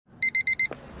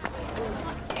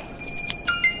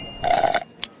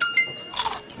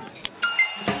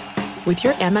With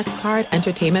your Amex card,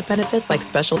 entertainment benefits like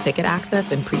special ticket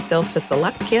access and pre-sales to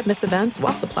select can't-miss events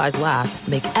while supplies last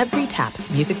make every tap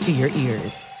music to your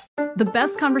ears. The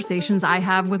best conversations I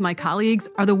have with my colleagues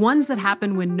are the ones that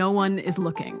happen when no one is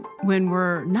looking, when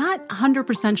we're not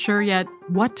 100% sure yet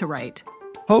what to write.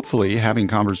 Hopefully, having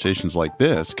conversations like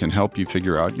this can help you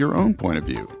figure out your own point of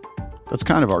view. That's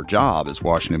kind of our job as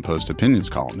Washington Post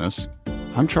opinions columnists.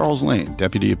 I'm Charles Lane,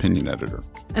 Deputy Opinion Editor.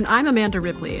 And I'm Amanda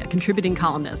Ripley, a contributing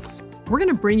columnist. We're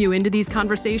going to bring you into these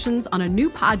conversations on a new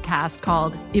podcast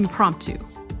called Impromptu.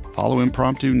 Follow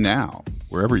Impromptu now,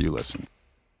 wherever you listen.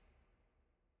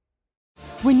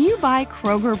 When you buy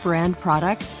Kroger brand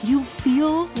products, you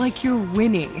feel like you're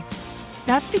winning.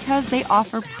 That's because they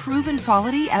offer proven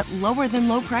quality at lower than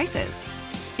low prices.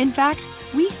 In fact,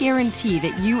 we guarantee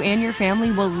that you and your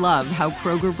family will love how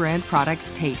Kroger brand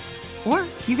products taste, or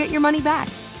you get your money back.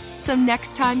 So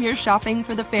next time you're shopping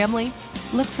for the family,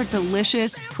 look for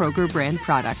delicious Kroger brand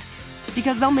products,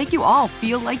 because they'll make you all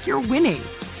feel like you're winning.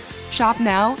 Shop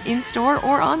now, in-store,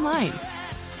 or online.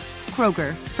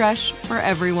 Kroger, fresh for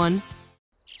everyone.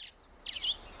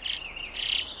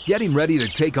 Getting ready to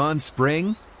take on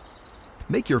spring?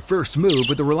 Make your first move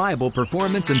with the reliable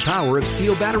performance and power of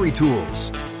Steel battery tools.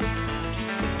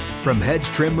 From hedge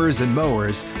trimmers and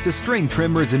mowers to string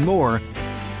trimmers and more,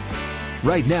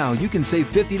 right now you can save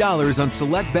 $50 on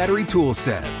select battery tool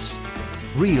sets.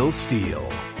 Real Steel.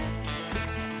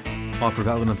 Offer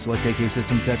valid on select AK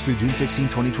system sets through June 16,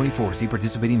 2024. See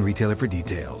participating retailer for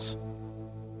details.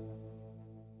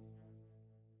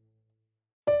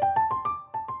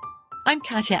 I'm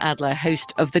Katya Adler,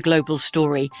 host of The Global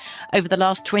Story. Over the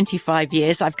last 25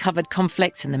 years, I've covered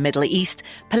conflicts in the Middle East,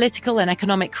 political and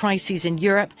economic crises in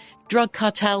Europe, drug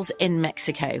cartels in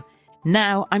Mexico.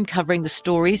 Now I'm covering the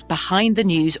stories behind the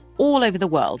news all over the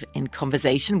world in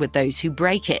conversation with those who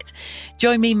break it.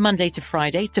 Join me Monday to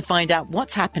Friday to find out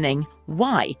what's happening,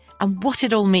 why, and what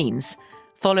it all means.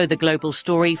 Follow The Global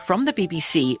Story from the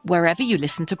BBC wherever you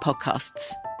listen to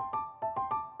podcasts.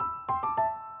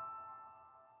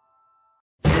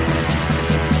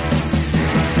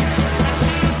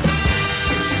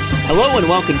 Hello and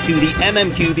welcome to the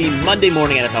MMQB Monday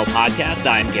Morning NFL Podcast.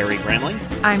 I'm Gary Gramling.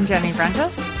 I'm Jenny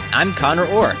Brentis. I'm Connor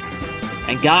Orr.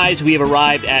 And guys, we have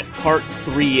arrived at part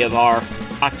 3 of our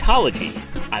Octology,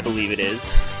 I believe it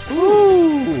is.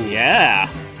 Ooh. Yeah,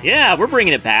 we're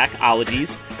bringing it back,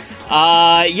 ologies.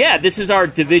 This is our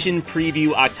division preview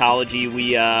Octology.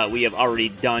 We have already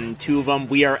done 2 of them.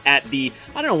 We are at the,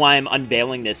 I don't know why I'm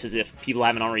unveiling this as if people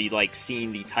haven't already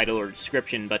seen the title or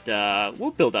description, but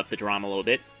we'll build up the drama a little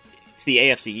bit. It's the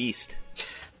AFC East.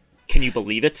 Can you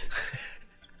believe it?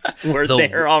 We're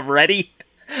there already.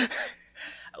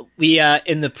 We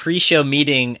in the pre-show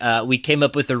meeting, we came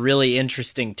up with a really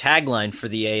interesting tagline for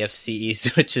the AFC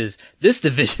East, which is "This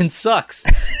division sucks."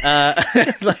 Trying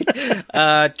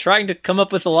to come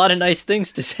up with a lot of nice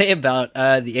things to say about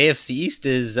the AFC East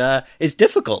is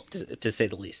difficult, to say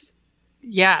the least.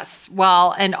 Yes.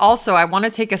 Well, and also I want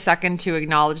to take a second to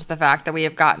acknowledge the fact that we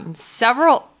have gotten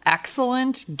several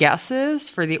excellent guesses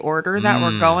for the order that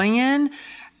we're going in.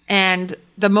 And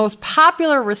the most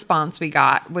popular response we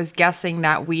got was guessing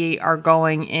that we are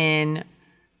going in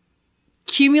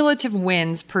cumulative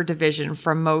wins per division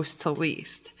from most to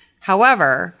least.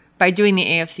 However, by doing the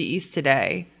AFC East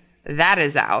today, that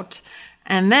is out.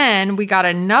 And then we got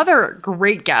another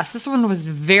great guess. This one was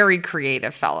very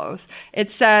creative, fellows.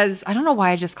 It says, I don't know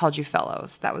why I just called you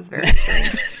fellows. That was very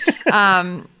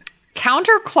strange.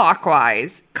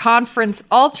 Counterclockwise, conference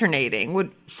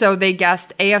alternating. So they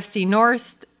guessed AFC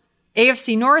North,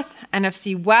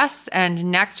 NFC West,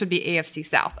 and next would be AFC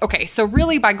South. Okay, so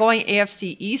really by going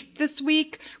AFC East this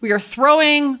week, we are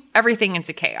throwing everything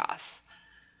into chaos.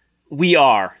 We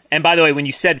are. And by the way, when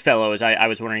you said fellows, I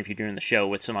was wondering if you're doing the show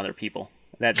with some other people.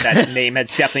 That name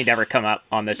has definitely never come up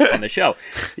on the show.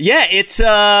 Yeah, it's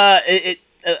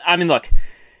I mean, look,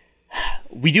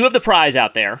 we do have the prize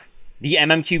out there, the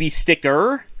MMQB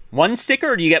sticker. One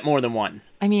sticker, or do you get more than one?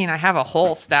 I mean, I have a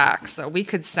whole stack, so we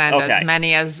could send as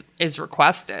many as is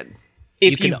requested.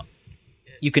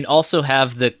 You can also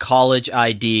have the college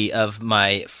ID of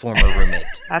my former roommate.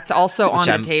 That's also on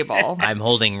the table. I'm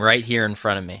holding right here in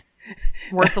front of me.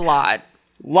 Worth a lot.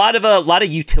 A lot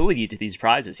of utility to these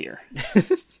prizes here.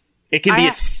 It can be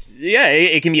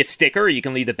it can be a sticker. You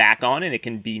can leave the back on, and it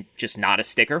can be just not a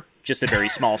sticker, just a very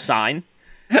small sign.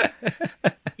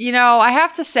 You know, I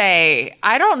have to say,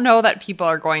 I don't know that people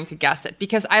are going to guess it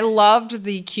because I loved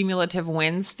the cumulative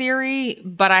wins theory,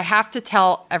 but I have to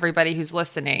tell everybody who's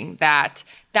listening that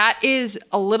that is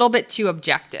a little bit too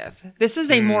objective. This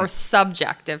is a more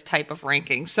subjective type of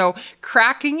ranking. So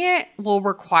cracking it will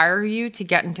require you to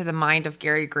get into the mind of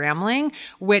Gary Gramling,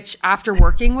 which after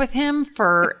working with him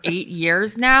for 8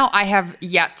 years now, I have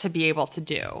yet to be able to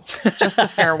do. Just a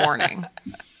fair warning.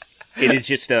 It is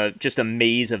just a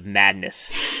maze of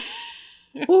madness.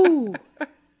 Woo.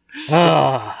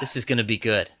 This is going to be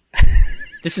good.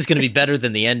 This is going to be better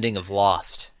than the ending of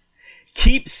Lost.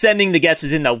 Keep sending the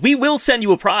guesses in, though. We will send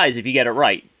you a prize if you get it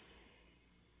right.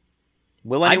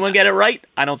 Will anyone get it right?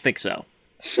 I don't think so.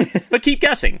 But keep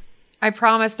guessing. I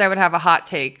promised I would have a hot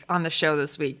take on the show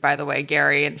this week, by the way,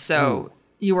 Gary, and so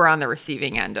you were on the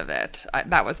receiving end of it.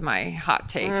 That was my hot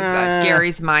take, is that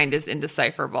Gary's mind is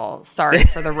indecipherable. Sorry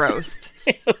for the roast.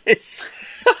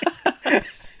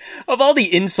 Of all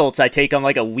the insults I take on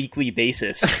like a weekly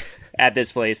basis at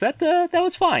this place, that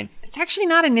was fine. It's actually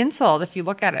not an insult if you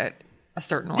look at it a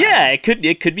certain way. Yeah, it could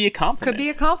be a compliment. Could be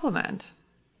a compliment.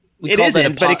 It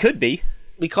isn't, but it could be.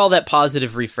 We call that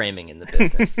positive reframing in the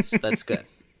business. So that's good.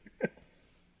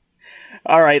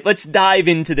 All right, let's dive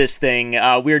into this thing.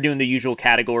 We're doing the usual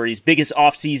categories: biggest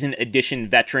offseason addition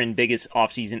veteran, biggest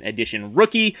offseason addition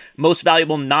rookie, most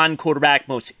valuable non-quarterback,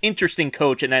 most interesting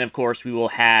coach, and then, of course, we will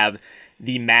have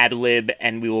the Mad Lib,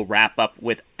 and we will wrap up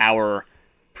with our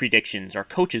predictions, our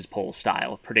coaches poll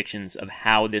style predictions of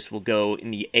how this will go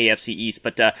in the AFC East.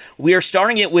 But we are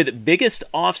starting it with biggest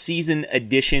offseason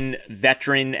addition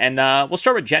veteran, and we'll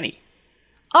start with Jenny.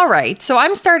 All right, so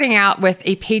I'm starting out with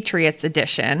a Patriots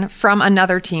edition from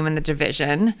another team in the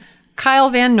division, Kyle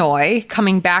Van Noy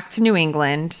coming back to New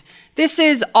England. This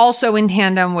is also in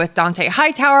tandem with Dante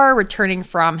Hightower returning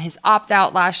from his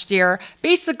opt-out last year.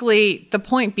 Basically, the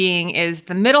point being is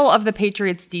the middle of the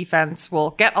Patriots defense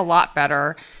will get a lot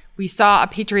better. We saw a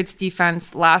Patriots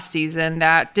defense last season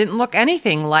that didn't look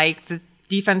anything like the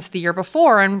defense the year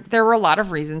before, and there were a lot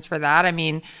of reasons for that. I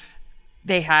mean,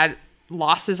 they had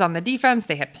losses on the defense,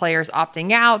 they had players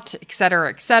opting out, et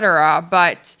cetera,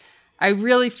 but I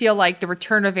really feel like the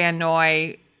return of Van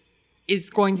Noy is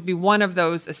going to be one of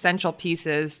those essential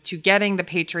pieces to getting the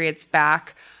Patriots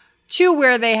back to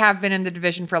where they have been in the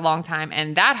division for a long time.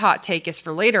 And that hot take is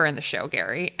for later in the show,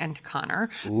 Gary and Connor.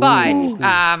 Ooh.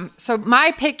 But so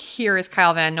my pick here is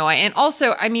Kyle Van Noy. And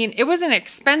also, I mean, it was an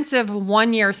expensive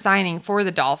 1-year signing for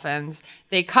the Dolphins.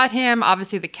 They cut him.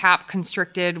 Obviously, the cap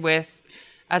constricted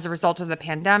as a result of the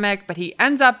pandemic, but he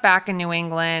ends up back in New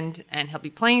England and he'll be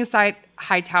playing inside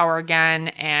Hightower again.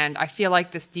 And I feel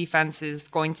like this defense is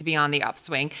going to be on the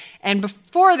upswing. And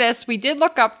before this, we did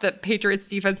look up the Patriots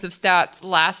defensive stats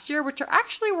last year, which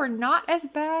were not as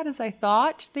bad as I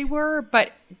thought they were.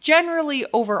 But generally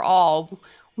overall,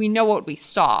 we know what we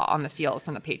saw on the field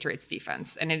from the Patriots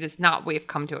defense. And it is not what we've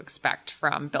come to expect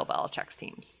from Bill Belichick's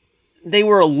teams. They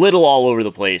were a little all over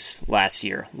the place last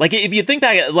year. Like, if you think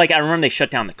back, like, I remember they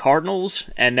shut down the Cardinals,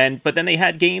 but then they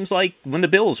had games like when the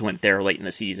Bills went there late in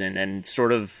the season and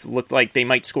sort of looked like they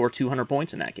might score 200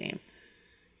 points in that game.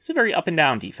 It's a very up and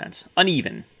down defense.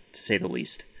 Uneven, to say the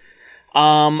least.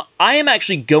 I am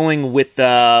actually going with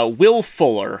Will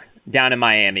Fuller down in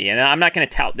Miami, and I'm not going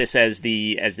to tout this as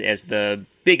the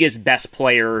biggest, best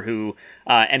player who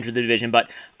entered the division, but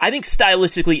I think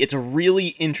stylistically it's a really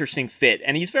interesting fit,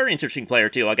 and he's a very interesting player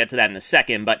too. I'll get to that in a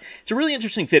second, but it's a really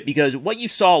interesting fit because what you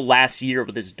saw last year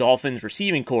with this Dolphins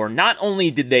receiving core, not only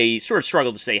did they sort of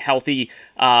struggle to stay healthy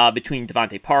between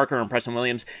Devontae Parker and Preston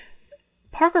Williams,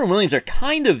 Parker and Williams are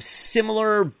kind of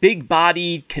similar,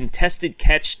 big-bodied, contested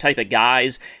catch type of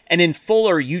guys, and in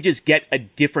Fuller, you just get a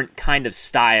different kind of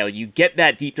style. You get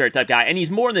that deep threat type guy, and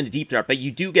he's more than a deep threat, but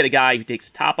you do get a guy who takes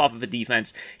the top off of a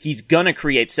defense. He's gonna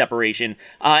create separation.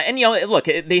 And, look,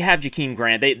 they have Jakeem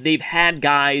Grant. They've had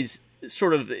guys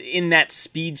sort of in that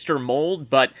speedster mold,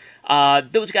 but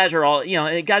those guys are all,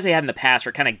 guys they had in the past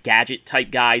are kind of gadget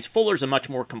type guys. Fuller's a much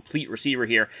more complete receiver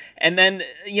here. And then,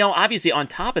 obviously on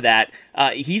top of that,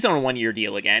 he's on a 1-year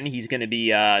deal again. He's going to be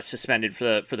suspended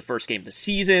for the first game of the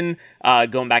season,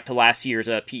 going back to last year's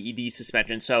PED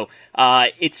suspension. So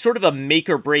it's sort of a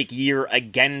make or break year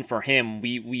again for him.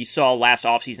 We saw last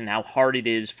offseason how hard it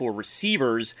is for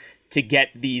receivers to get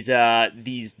these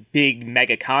big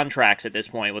mega contracts at this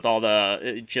point with all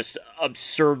the just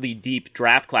absurdly deep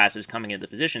draft classes coming into the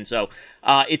position. So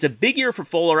it's a big year for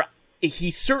Fuller.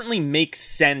 He certainly makes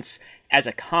sense as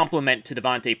a complement to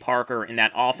Devontae Parker in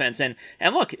that offense. And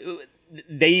look,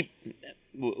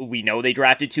 we know they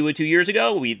drafted Tua 2 years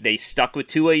ago. They stuck with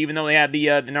Tua even though they had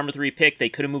the number 3 pick. They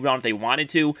could have moved on if they wanted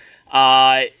to.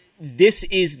 this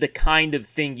is the kind of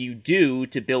thing you do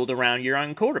to build around your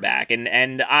young quarterback.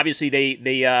 And obviously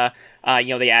they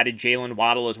added Jalen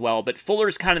Waddle as well. But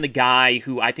Fuller's kind of the guy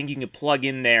who I think you can plug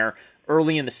in there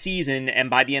early in the season, and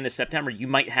by the end of September, you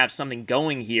might have something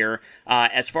going here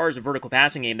as far as a vertical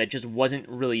passing game that just wasn't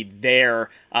really there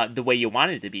the way you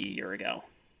wanted it to be a year ago.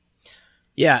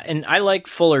 Yeah, and I like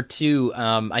Fuller too.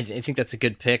 I think that's a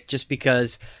good pick just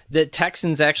because the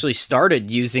Texans actually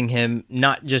started using him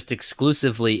not just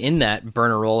exclusively in that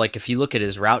burner role. Like if you look at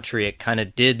his route tree, it kind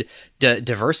of did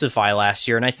diversify last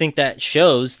year. And I think that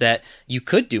shows that you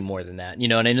could do more than that.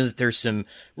 And I know that there's some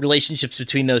relationships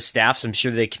between those staffs. I'm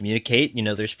sure they communicate.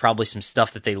 There's probably some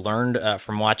stuff that they learned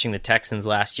from watching the Texans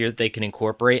last year that they can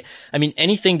incorporate. I mean,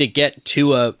 anything to get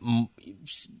to a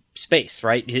space,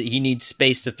 right? He needs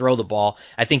space to throw the ball.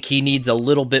 I think he needs a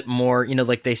little bit more,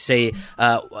 like they say,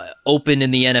 open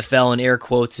in the NFL in air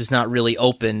quotes is not really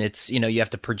open. It's, you have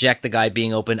to project the guy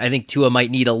being open. I think Tua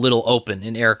might need a little open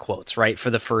in air quotes, right? For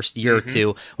the first year or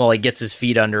two while he gets his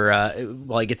feet under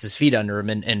him,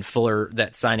 and Fuller,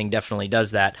 that signing definitely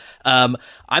does that. I'm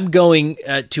going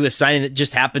to a signing that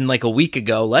just happened like a week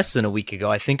ago, less than a week ago.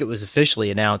 I think it was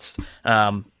officially announced,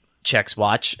 checks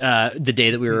watch, the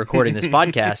day that we were recording this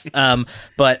podcast.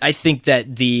 But I think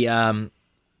that the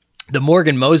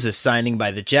Morgan Moses signing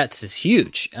by the Jets is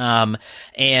huge.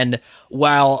 And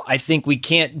while I think we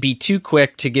can't be too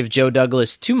quick to give Joe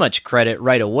Douglas too much credit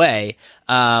right away,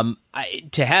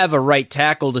 to have a right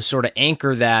tackle to sort of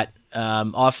anchor that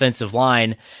offensive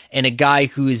line, and a guy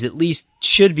who is at least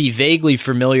should be vaguely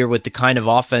familiar with the kind of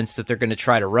offense that they're going to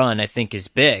try to run, I think is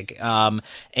big.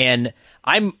 And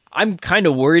I'm kind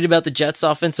of worried about the Jets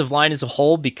offensive line as a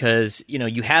whole because,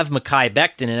 you have Mekhi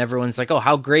Becton and everyone's like, oh,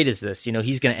 how great is this?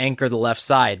 He's going to anchor the left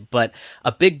side. But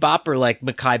a big bopper like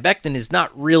Mekhi Becton is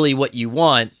not really what you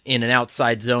want in an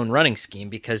outside zone running scheme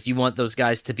because you want those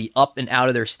guys to be up and out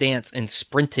of their stance and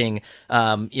sprinting,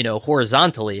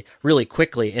 horizontally really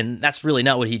quickly. And that's really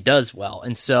not what he does well.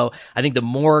 And so I think the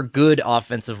more good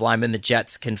offensive linemen the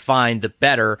Jets can find, the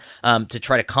better to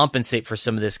try to compensate for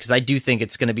some of this because I do think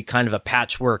it's going to be kind of a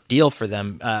patchwork deal for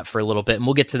them for a little bit. And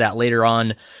we'll get to that later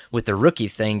on with the rookie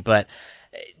thing, but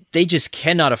they just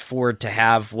cannot afford to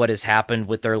have what has happened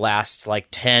with their last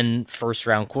 10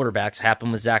 first-round quarterbacks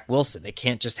happen with Zach Wilson. They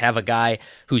can't just have a guy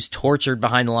who's tortured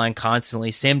behind the line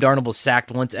constantly. Sam Darnold was sacked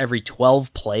once every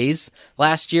 12 plays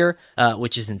last year,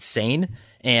 which is insane.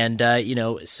 And,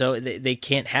 so they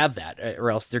can't have that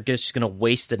or else they're just going to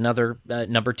waste another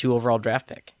number 2 overall draft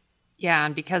pick. Yeah,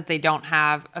 and because they don't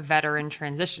have a veteran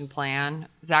transition plan,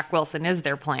 Zach Wilson is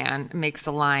their plan. It makes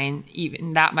the line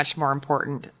even that much more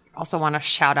important. Also want to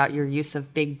shout out your use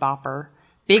of Big Bopper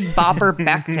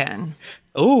Becton.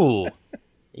 Ooh,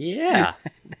 yeah.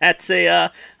 That's I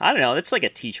don't know, that's like a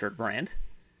t-shirt brand.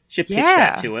 Should pitch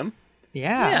that to him.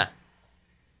 Yeah.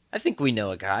 I think we know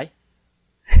a guy.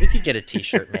 We could get a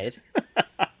t-shirt made.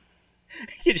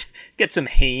 You just get some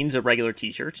Hanes of regular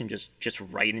t-shirts and just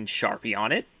write in Sharpie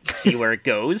on it, see where it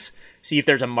goes, see if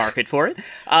there's a market for it.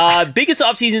 Biggest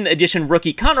offseason edition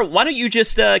rookie. Connor, why don't you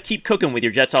just keep cooking with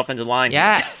your Jets offensive line?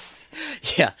 Yes.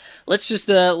 Yeah, let's just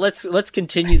let's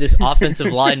continue this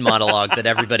offensive line monologue that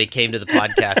everybody came to the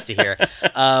podcast to hear.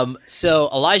 So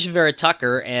Elijah Vera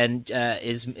Tucker and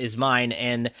is mine,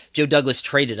 and Joe Douglas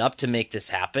traded up to make this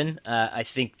happen. I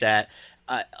think that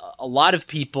a lot of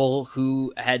people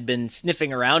who had been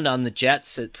sniffing around on the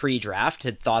Jets at pre-draft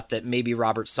had thought that maybe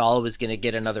Robert Saleh was going to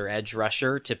get another edge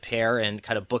rusher to pair and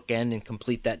kind of bookend and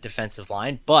complete that defensive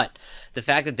line. But the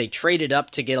fact that they traded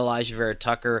up to get Elijah Vera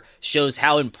Tucker shows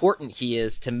how important he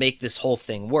is to make this whole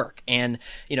thing work. And,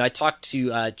 I talked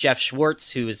to Jeff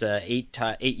Schwartz, who is a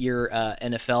eight-year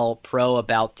NFL pro,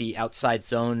 about the outside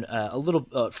zone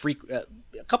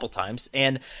a couple times,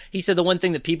 and he said the one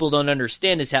thing that people don't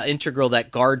understand is how integral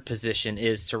that guard position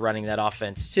is to running that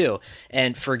offense too.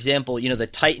 And for example, the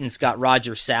Titans got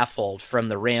Roger Saffold from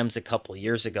the Rams a couple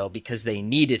years ago because they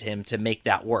needed him to make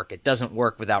that work. It doesn't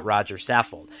work without Roger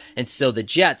Saffold. And so the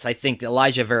Jets, I think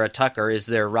Elijah Vera Tucker is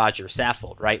their Roger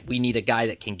Saffold, right? We need a guy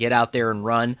that can get out there and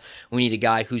run. We need a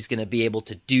guy who's going to be able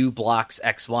to do blocks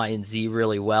X, Y, and Z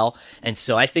really well. And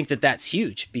so I think that that's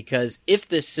huge because if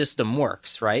this system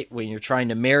works, right, when you're trying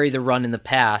to marry the run and the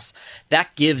pass,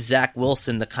 that gives Zach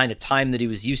Wilson the kind of time that he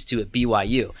was used to at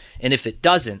BYU. And if it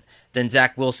doesn't, then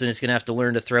Zach Wilson is going to have to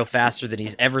learn to throw faster than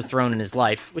he's ever thrown in his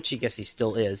life, which I guess he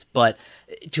still is, but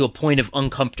to a point of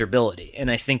uncomfortability.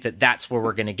 And I think that that's where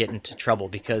we're going to get into trouble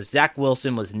because Zach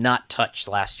Wilson was not touched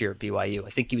last year at BYU. I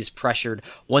think he was pressured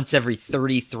once every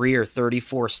 33 or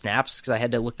 34 snaps because I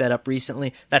had to look that up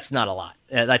recently. That's not a lot.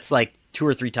 That's like 2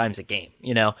 or 3 times a game,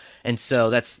 and so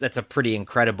that's a pretty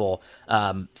incredible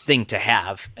thing to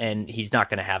have, and he's not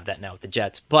going to have that now with the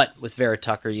Jets. But with Vera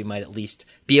Tucker, you might at least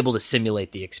be able to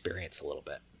simulate the experience a little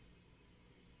bit.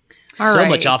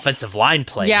 Much offensive line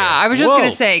play. Yeah, here. I was just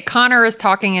going to say, Connor is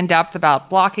talking in depth about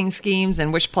blocking schemes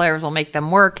and which players will make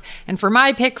them work. And for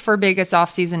my pick for biggest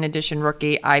offseason edition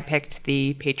rookie, I picked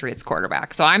the Patriots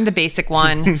quarterback. So I'm the basic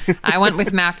one. I went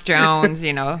with Mac Jones,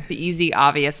 the easy,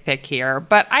 obvious pick here.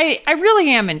 But I really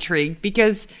am intrigued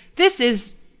because this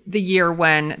is the year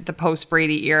when the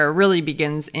post-Brady era really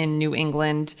begins in New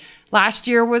England. Last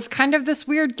year was kind of this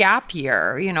weird gap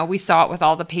year. We saw it with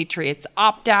all the Patriots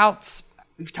opt-outs.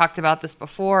 We've talked about this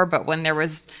before, but when there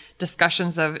was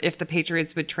discussions of if the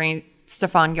Patriots would train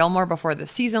Stephon Gilmore before the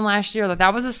season last year,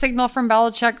 that was a signal from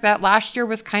Belichick that last year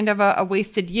was kind of a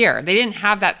wasted year. They didn't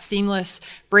have that seamless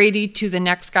Brady to the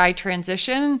next guy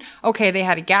transition. Okay, they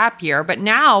had a gap year, but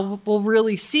now we'll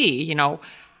really see,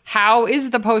 how is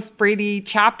the post-Brady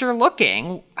chapter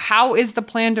looking? How is the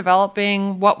plan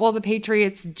developing? What will the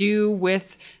Patriots do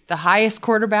with the highest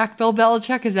quarterback Bill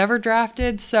Belichick has ever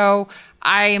drafted? So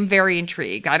I am very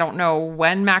intrigued. I don't know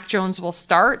when Mac Jones will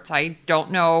start. I don't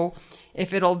know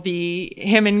if it'll be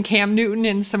him and Cam Newton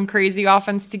in some crazy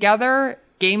offense together,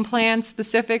 game plan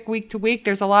specific week to week.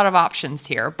 There's a lot of options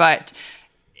here, but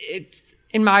it's,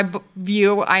 in my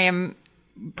view, I am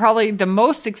probably the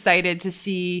most excited to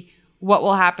see what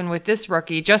will happen with this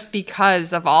rookie just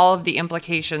because of all of the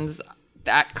implications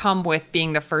that come with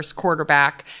being the first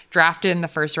quarterback drafted in the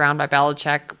first round by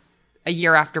Belichick a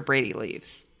year after Brady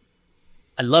leaves.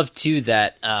 I love too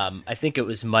that I think it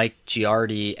was Mike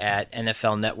Giardi at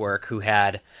NFL Network who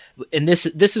had, and this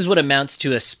is what amounts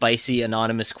to a spicy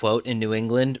anonymous quote in New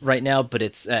England right now, but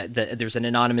it's there's an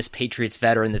anonymous Patriots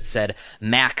veteran that said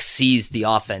Mac sees the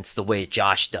offense the way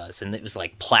Josh does, and it was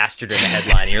like plastered in the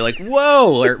headline. And you're like,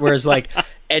 whoa! Whereas like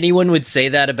anyone would say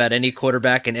that about any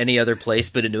quarterback in any other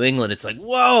place, but in New England, it's like,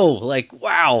 whoa, like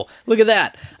wow, look at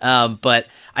that. But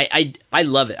I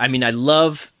love it. I mean, I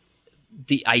love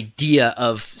the idea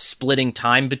of splitting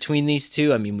time between these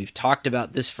two. I mean, we've talked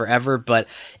about this forever, but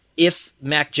if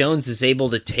Mac Jones is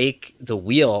able to take the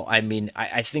wheel, I mean,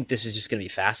 I think this is just going to be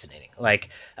fascinating. Like,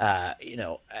 I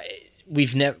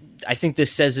think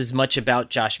this says as much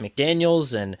about Josh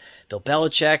McDaniels and Bill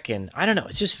Belichick, and I don't know,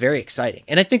 it's just very exciting.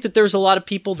 And I think that there's a lot of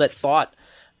people that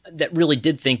really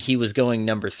did think he was going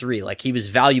number 3, like he was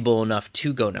valuable enough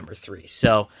to go number 3.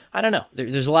 So I don't know.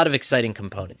 There's a lot of exciting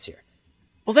components here.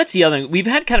 Well, that's the other thing. We've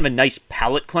had kind of a nice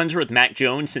palate cleanser with Mac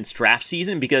Jones since draft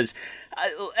season because,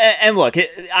 and look,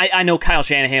 I know Kyle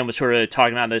Shanahan was sort of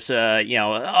talking about this, we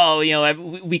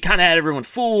kind of had everyone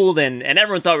fooled and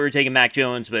everyone thought we were taking Mac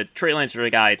Jones, but Trey Lance was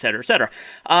the guy, et cetera, et cetera.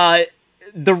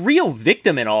 The real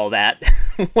victim in all that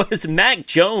was Mac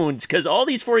Jones because all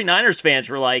these 49ers fans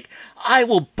were like, I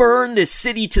will burn this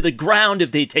city to the ground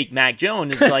if they take Mac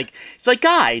Jones. It's like,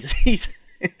 guys,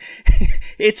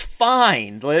 it's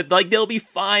fine. Like, they'll be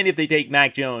fine if they take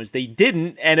Mac Jones. They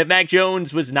didn't, and if Mac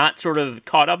Jones was not sort of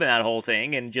caught up in that whole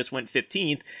thing and just went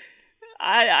 15th,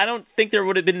 I don't think there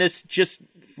would have been this just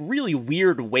really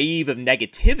weird wave of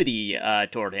negativity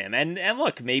toward him. And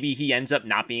look, maybe he ends up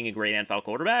not being a great NFL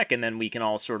quarterback, and then we can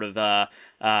all sort of,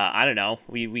 I don't know,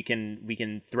 we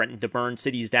can threaten to burn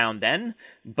cities down then.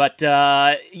 But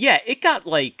it got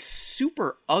like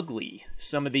super ugly.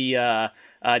 Some of the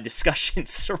discussions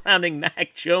surrounding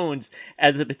Mac Jones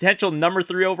as the potential number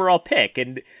 3 overall pick.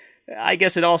 And I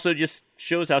guess it also just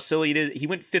shows how silly it is. He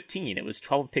went 15. It was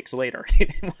 12 picks later.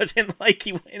 It wasn't like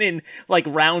he went in like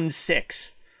round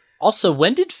 6. Also,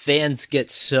 when did fans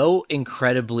get so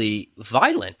incredibly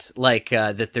violent, like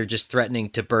that they're just threatening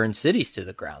to burn cities to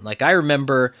the ground? Like, I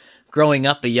remember growing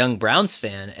up a young Browns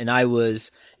fan, and I was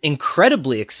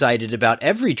incredibly excited about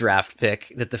every draft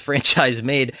pick that the franchise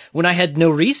made when I had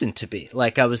no reason to be.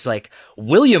 Like, I was like,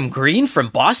 William Green from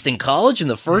Boston College in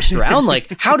the first round?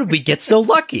 Like, how did we get so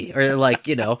lucky? Or like,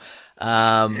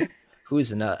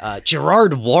 who's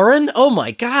Gerard Warren? Oh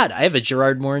my God, I have a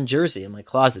Gerard Warren jersey in my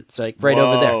closet. It's like right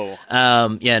over there.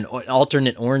 An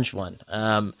alternate orange one.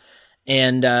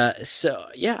 So,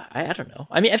 yeah, I don't know.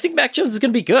 I mean, I think Mac Jones is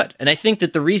going to be good. And I think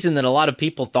that the reason that a lot of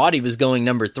people thought he was going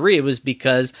number 3 was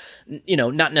because,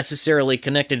 not necessarily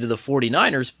connected to the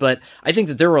 49ers, but I think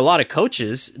that there were a lot of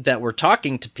coaches that were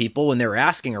talking to people when they were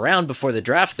asking around before the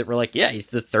draft that were like, yeah, he's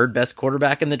the 3rd best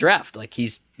quarterback in the draft. Like,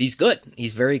 he's good.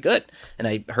 He's very good. And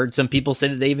I heard some people say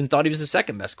that they even thought he was the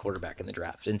 2nd best quarterback in the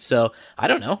draft. And so, I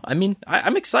don't know. I mean,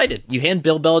 I'm excited. You hand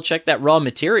Bill Belichick that raw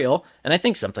material, and I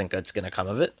think something good's going to come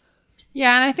of it.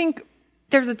 Yeah, and I think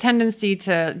there's a tendency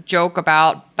to joke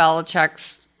about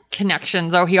Belichick's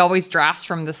connections. Oh, he always drafts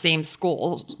from the same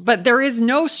school. But there is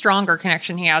no stronger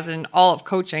connection he has in all of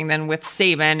coaching than with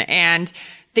Saban. And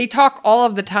they talk all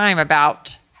of the time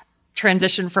about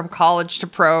transition from college to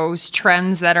pros,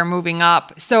 trends that are moving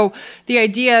up. So the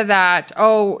idea that,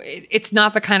 it's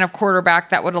not the kind of quarterback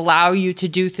that would allow you to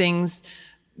do things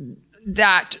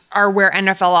that are where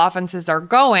NFL offenses are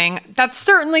going, that's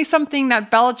certainly something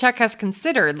that Belichick has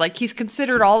considered. Like, he's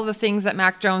considered all of the things that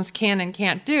Mac Jones can and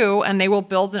can't do, and they will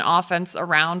build an offense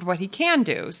around what he can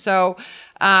do. So,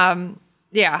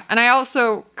 yeah. And I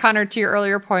also, Connor, to your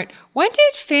earlier point, when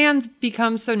did fans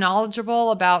become so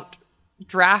knowledgeable about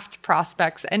draft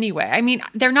prospects anyway? I mean,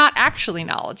 they're not actually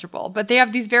knowledgeable, but they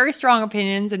have these very strong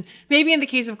opinions. And maybe in the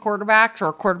case of quarterbacks, or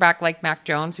a quarterback like Mac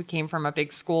Jones, who came from a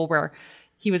big school where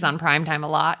he was on primetime a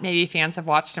lot, maybe fans have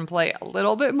watched him play a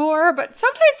little bit more. But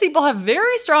sometimes people have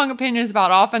very strong opinions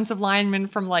about offensive linemen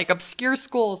from like obscure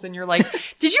schools. And you're like,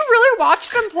 did you really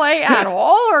watch them play at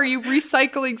all? Or are you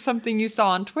recycling something you saw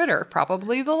on Twitter?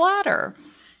 Probably the latter.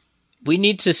 We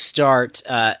need to start.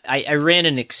 I ran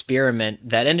an experiment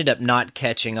that ended up not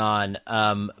catching on,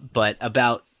 but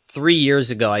about 3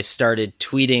 years ago, I started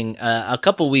tweeting a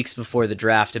couple weeks before the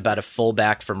draft about a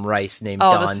fullback from Rice named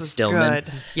Don Stillman.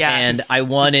 Good. Yes. And I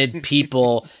wanted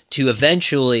people to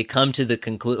eventually come to the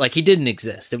conclusion, like, he didn't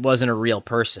exist. It wasn't a real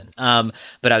person.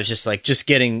 But I was just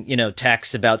getting,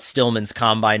 texts about Stillman's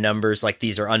combine numbers, like,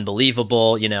 these are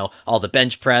unbelievable, all the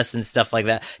bench press and stuff like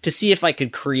that, to see if I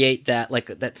could create that,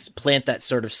 plant that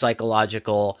sort of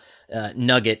psychological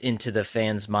nugget into the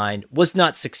fans' mind. Was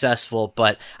not successful,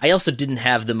 but I also didn't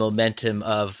have the momentum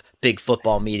of big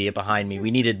football media behind me. We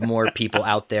needed more people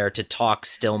out there to talk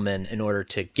Stillman in order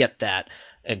to get that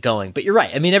going. But you're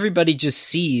right. I mean, everybody just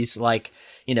sees, like,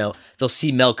 they'll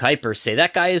see Mel Kiper say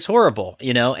that guy is horrible,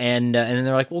 and then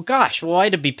they're like, well, gosh, why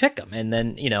did we pick him? And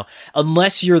then,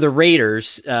 unless you're the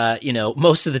Raiders,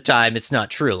 most of the time it's not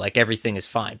true. Like, everything is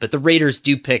fine. But the Raiders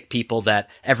do pick people that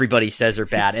everybody says are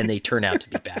bad, and they turn out to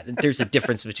be bad. And there's a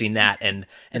difference between that and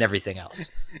everything else.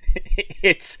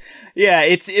 It's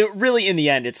really, in the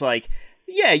end, it's like,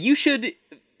 yeah, you should.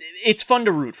 It's fun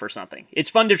to root for something. It's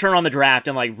fun to turn on the draft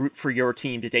and like root for your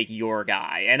team to take your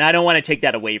guy. And I don't want to take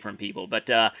that away from people, but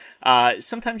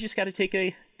sometimes you just got to take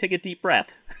a deep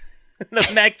breath.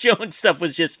 The Mac Jones stuff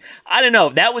was just, I don't know,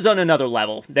 that was on another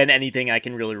level than anything I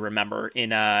can really remember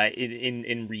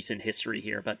in recent history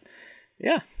here. But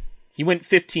yeah, he went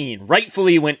 15.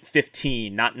 Rightfully went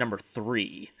 15, not number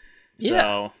 3. Yeah.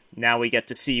 So now we get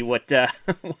to see what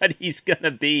he's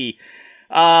gonna be.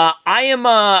 I'm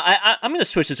going to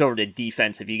switch this over to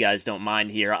defense if you guys don't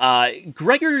mind here.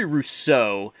 Gregory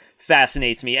Rousseau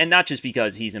fascinates me, and not just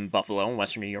because he's in Buffalo and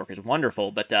Western New York is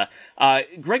wonderful, but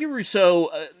Gregory Rousseau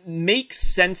makes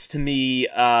sense to me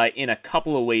in a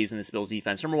couple of ways in this Bills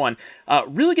defense. Number one,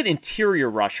 really good interior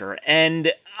rusher,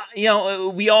 and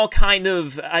we all kind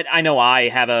of, I know I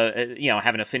have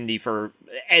have an affinity for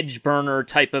edge burner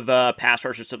type of pass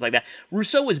rush or stuff like that.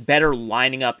 Rousseau was better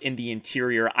lining up in the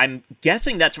interior. I'm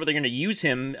guessing that's what they're going to use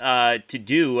him to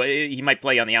do. He might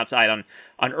play on the outside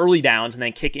on early downs and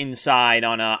then kick inside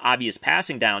on obvious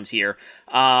passing downs here.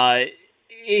 That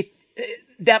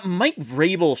Mike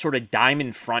Vrabel sort of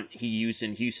diamond front he used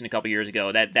in Houston a couple years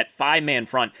ago, that 5-man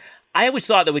front, I always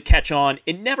thought that would catch on.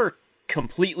 It never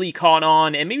completely caught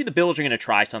on, and maybe the Bills are going to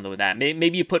try something with that.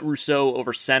 Maybe you put Rousseau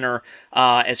over center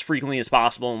as frequently as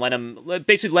possible and let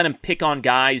him pick on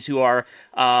guys who are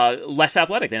less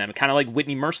athletic than him, kind of like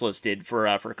Whitney Merciless did for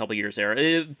a couple years there.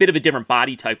 A bit of a different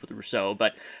body type with Rousseau,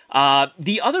 but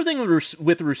the other thing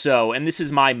with Rousseau, and this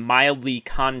is my mildly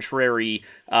contrary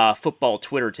football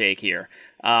Twitter take here,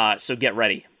 so get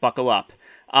ready, buckle up.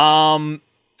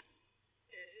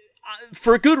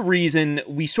 For a good reason,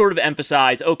 we sort of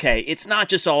emphasize, okay, it's not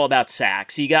just all about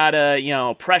sacks. You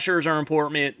gotta, pressures are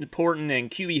important, and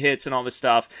QB hits and all this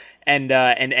stuff,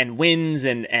 and wins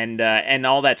and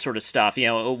all that sort of stuff.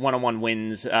 One-on-one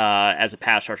wins as a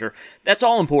pass rusher. That's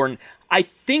all important. I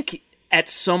think at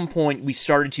some point we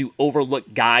started to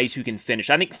overlook guys who can finish.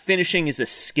 I think finishing is a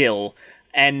skill,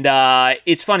 and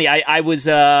it's funny. I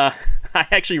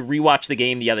actually rewatched the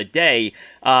game the other day,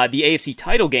 the AFC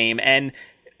title game, and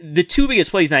the two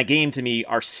biggest plays in that game to me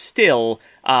are still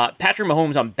Patrick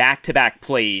Mahomes on back-to-back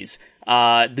plays.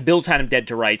 The Bills had him dead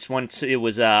to rights. Once it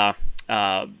was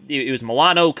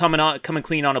Milano coming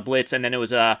clean on a blitz, and then it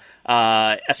was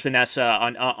Espinosa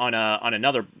on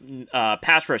another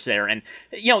pass rush there. And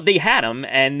they had him,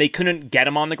 and they couldn't get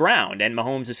him on the ground. And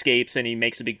Mahomes escapes, and he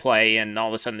makes a big play, and all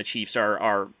of a sudden the Chiefs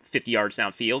are 50 yards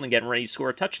downfield and getting ready to score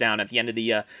a touchdown at the end of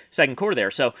the second quarter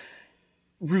there. So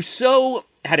Rousseau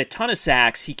had a ton of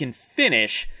sacks. He can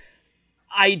finish.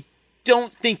 I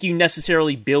don't think you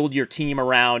necessarily build your team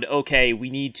around, okay, we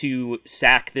need to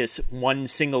sack this one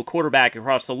single quarterback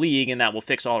across the league and that will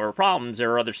fix all of our problems.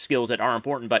 There are other skills that are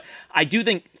important, but I do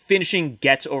think finishing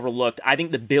gets overlooked. I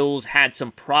think the Bills had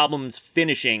some problems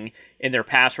finishing in their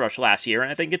pass rush last year,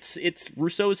 and I think it's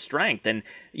Rousseau's strength. And,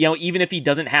 even if he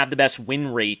doesn't have the best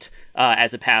win rate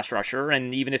as a pass rusher,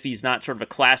 and even if he's not sort of a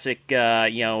classic,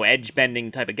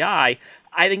 edge-bending type of guy,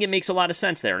 I think it makes a lot of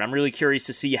sense there, and I'm really curious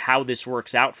to see how this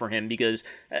works out for him because,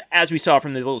 as we saw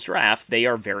from the Bills draft, they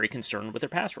are very concerned with their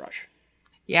pass rush.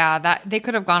 Yeah, that they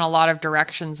could have gone a lot of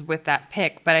directions with that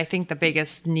pick, but I think the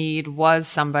biggest need was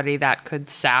somebody that could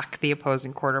sack the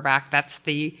opposing quarterback. That's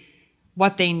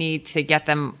what they need to get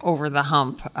them over the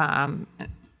hump,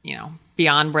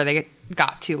 beyond where they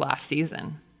got to last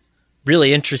season.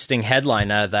 Really interesting headline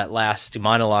out of that last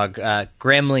monologue.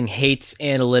 Grambling hates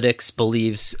analytics,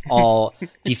 believes all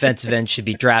defensive ends should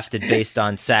be drafted based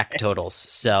on sack totals.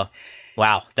 So,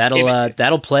 wow,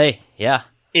 that'll play. Yeah.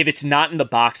 If it's not in the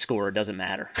box score, it doesn't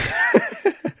matter.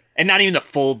 And not even the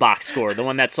full box score, the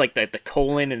one that's like the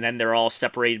colon and then they're all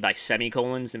separated by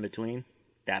semicolons in between.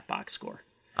 That box score.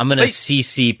 I'm gonna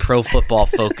CC Pro Football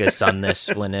Focus on this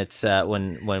when it's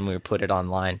when we put it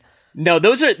online. No,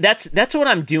 that's what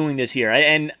I'm doing this year.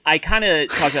 And I kind of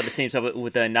talked about the same stuff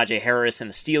with Najee Harris and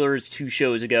the Steelers 2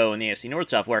 shows ago in the AFC North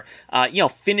stuff where,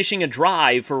 finishing a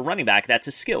drive for a running back, that's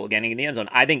a skill, getting in the end zone.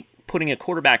 I think putting a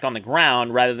quarterback on the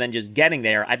ground rather than just getting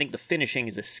there, I think the finishing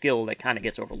is a skill that kind of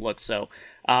gets overlooked. So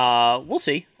we'll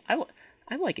see. I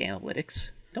like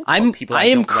analytics. I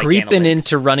am creeping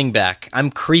into running back.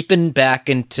 I'm creeping back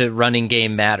into running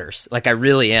game matters. Like I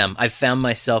really am. I found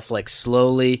myself like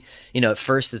slowly, at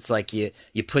first it's like you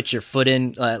put your foot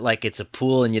in like it's a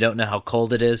pool and you don't know how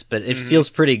cold it is, but it feels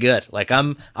pretty good. Like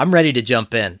I'm ready to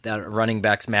jump in. Running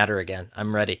backs matter again.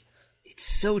 I'm ready. It's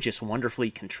so just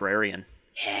wonderfully contrarian.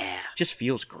 Yeah. It just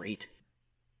feels great.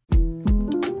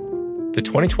 The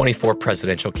 2024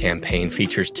 presidential campaign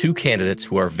features 2 candidates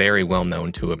who are very well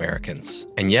known to Americans.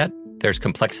 And yet, there's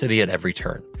complexity at every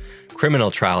turn. Criminal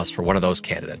trials for one of those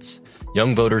candidates.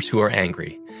 Young voters who are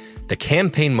angry. The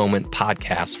Campaign Moment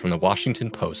podcast from the Washington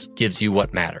Post gives you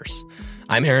what matters.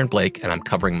 I'm Aaron Blake, and I'm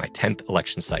covering my 10th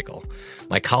election cycle.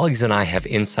 My colleagues and I have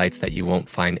insights that you won't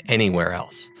find anywhere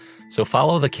else. So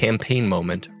follow The Campaign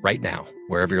Moment right now,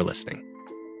 wherever you're listening.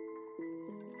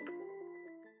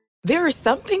 There are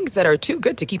some things that are too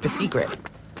good to keep a secret.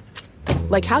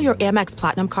 Like how your Amex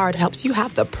Platinum card helps you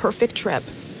have the perfect trip.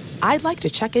 I'd like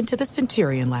to check into the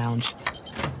Centurion Lounge.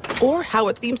 Or how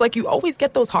it seems like you always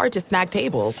get those hard-to-snag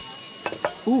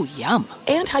tables. Ooh, yum.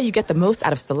 And how you get the most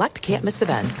out of select can't-miss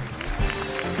events.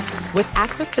 With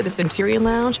access to the Centurion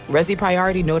Lounge, Resi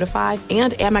Priority Notify,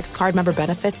 and Amex card member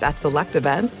benefits at select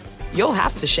events, you'll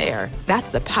have to share.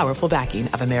 That's the powerful backing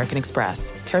of American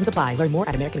Express. Terms apply. Learn more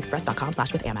at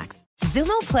americanexpress.com/withAmex.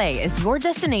 Xumo Play is your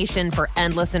destination for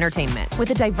endless entertainment. With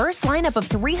a diverse lineup of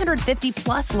 350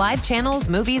 plus live channels,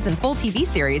 movies, and full TV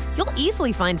series, you'll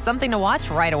easily find something to watch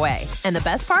right away. And the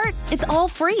best part? It's all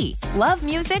free. Love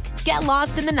music? Get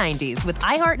lost in the 90s with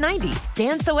iHeart 90s.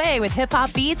 Dance away with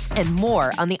hip-hop beats and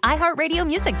more on the iHeartRadio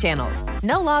music channels.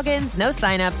 No logins, no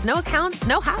signups, no accounts,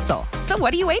 no hassle. So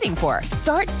what are you waiting for?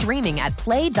 Start streaming at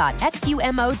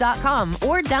play.xumo.com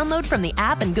or download from the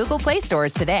app and Google Play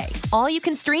stores today. All you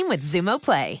can stream with Xumo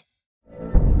Play.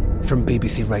 From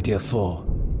BBC Radio 4,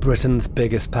 Britain's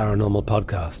biggest paranormal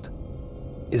podcast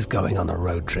is going on a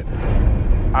road trip.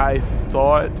 I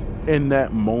thought in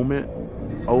that moment,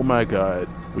 oh my God,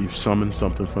 we've summoned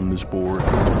something from this board.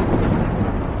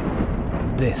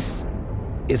 This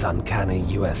is Uncanny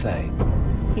USA.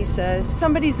 He says,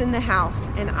 somebody's in the house,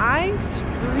 and I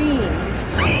screamed.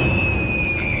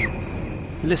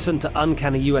 Listen to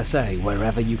Uncanny USA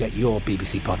wherever you get your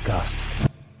BBC podcasts,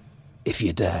 if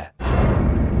you dare.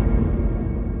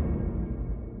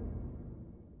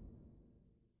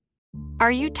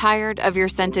 Are you tired of your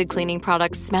scented cleaning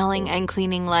products smelling and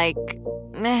cleaning like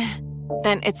meh?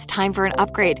 Then it's time for an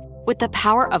upgrade with the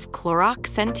power of Clorox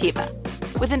Scentiva.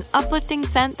 With an uplifting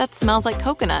scent that smells like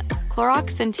coconut,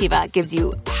 Clorox Scentiva gives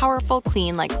you powerful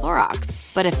clean like Clorox,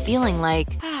 but a feeling like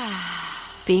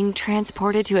being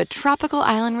transported to a tropical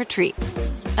island retreat.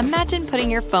 Imagine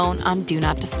putting your phone on Do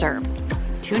Not Disturb,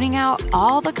 tuning out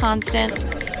all the constant,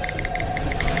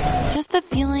 just the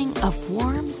feeling of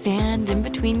warm sand in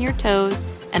between your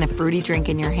toes and a fruity drink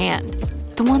in your hand.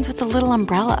 The ones with the little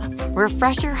umbrella.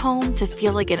 Refresh your home to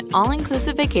feel like an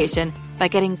all-inclusive vacation by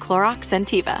getting Clorox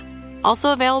Scentiva.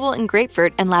 Also available in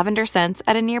grapefruit and lavender scents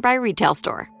at a nearby retail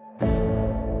store.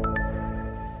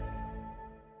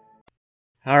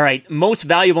 All right, most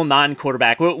valuable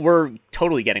non-quarterback. We're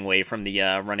totally getting away from the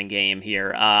running game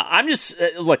here. I'm just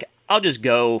look. I'll just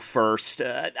go first.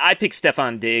 I picked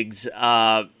Stefon Diggs.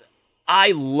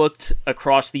 I looked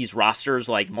across these rosters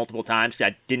like multiple times.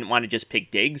 I didn't want to just pick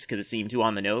Diggs because it seemed too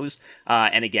on the nose.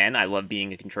 And again, I love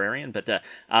being a contrarian, but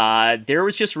there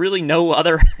was just really no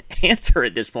other answer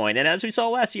at this point. And as we saw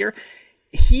last year,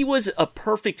 he was a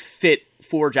perfect fit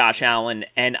for Josh Allen,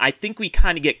 and I think we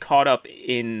kind of get caught up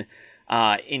in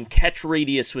catch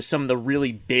radius with some of the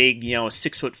really big,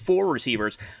 6'4"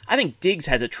 receivers. I think Diggs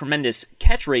has a tremendous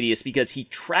catch radius because he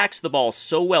tracks the ball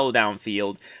so well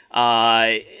downfield.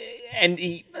 And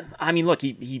he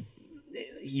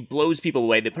blows people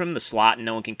away. They put him in the slot and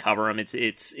no one can cover him.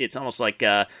 It's almost like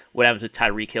what happens with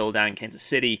Tyreek Hill down in Kansas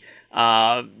City.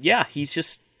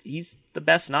 He's the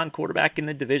best non-quarterback in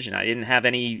the division. I didn't have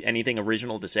anything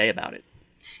original to say about it.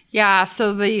 Yeah,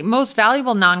 so the most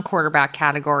valuable non-quarterback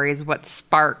category is what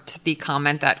sparked the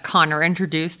comment that Connor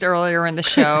introduced earlier in the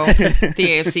show. The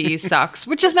AFC sucks,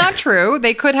 which is not true.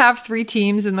 They could have 3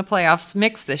 teams in the playoffs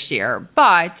mix this year.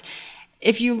 But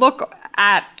if you look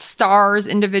at stars,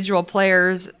 individual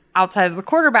players outside of the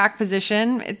quarterback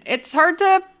position, it's hard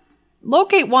to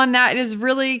locate one that is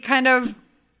really kind of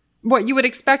what you would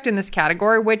expect in this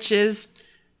category, which is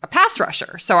a pass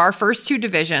rusher. So our first 2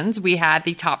 divisions, we had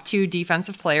the top 2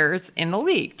 defensive players in the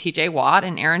league, TJ Watt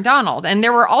and Aaron Donald. And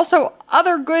there were also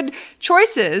other good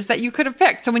choices that you could have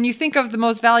picked. So when you think of the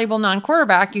most valuable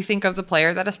non-quarterback, you think of the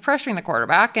player that is pressuring the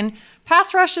quarterback. And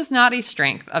pass rush is not a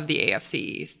strength of the AFC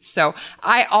East. So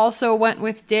I also went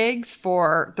with Diggs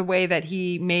for the way that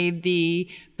he made the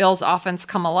Bills offense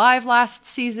come alive last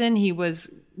season. He was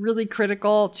really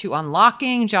critical to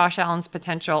unlocking Josh Allen's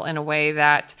potential in a way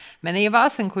that many of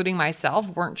us, including myself,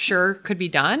 weren't sure could be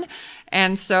done.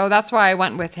 And so that's why I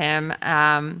went with him.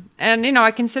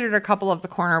 I considered a couple of the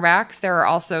cornerbacks. There are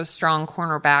also strong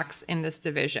cornerbacks in this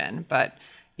division. But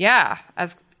yeah,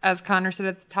 as Connor said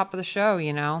at the top of the show,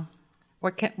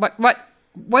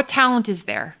 what talent is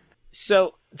there?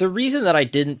 So the reason that I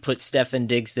didn't put Stefon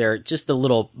Diggs there, just a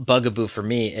little bugaboo for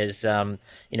me, is,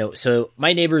 so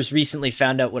my neighbors recently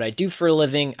found out what I do for a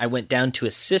living. I went down to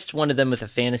assist one of them with a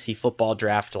fantasy football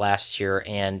draft last year,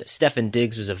 and Stefon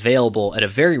Diggs was available at a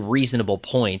very reasonable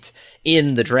point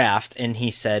in the draft. And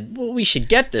he said, well, we should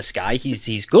get this guy.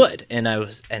 He's good. And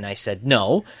I said,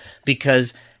 no,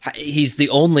 because he's the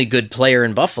only good player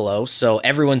in Buffalo, so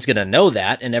everyone's going to know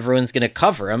that, and everyone's going to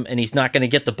cover him, and he's not going to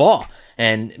get the ball.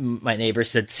 And my neighbor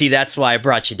said, see, that's why I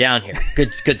brought you down here.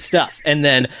 Good stuff. And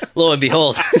then, lo and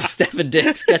behold, Stefon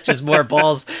Diggs catches more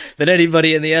balls than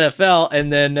anybody in the NFL,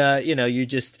 and then,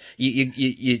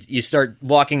 you start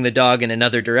walking the dog in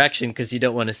another direction because you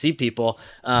don't want to see people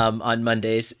on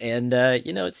Mondays, and,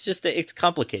 it's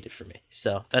complicated for me.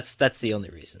 So that's the only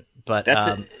reason. But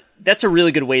that's a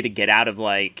really good way to get out of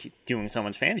doing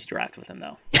someone's fantasy draft with him,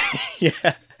 though.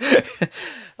 Yeah.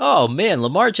 Oh man,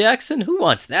 Lamar Jackson, who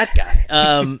wants that guy?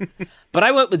 But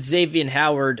I went with Xavier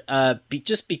Howard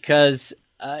just because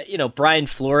Brian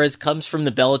Flores comes from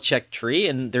the Belichick tree,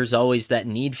 and there's always that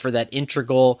need for that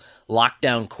integral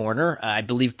lockdown corner. I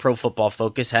believe Pro Football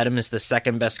Focus had him as the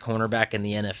second best cornerback in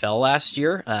the NFL last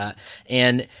year.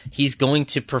 And he's going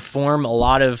to perform a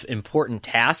lot of important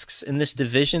tasks in this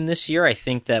division this year. I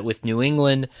think that with New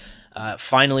England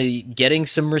finally getting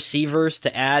some receivers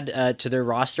to add to their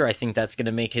roster, I think that's going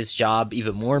to make his job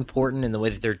even more important in the way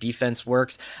that their defense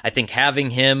works. I think having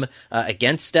him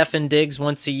against Stefon Diggs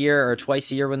once a year or twice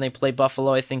a year when they play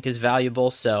Buffalo, I think is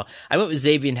valuable. So I went with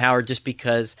Xavier Howard just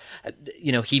because,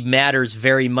 he matters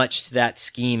very much to that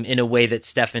scheme in a way that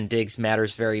Stefon Diggs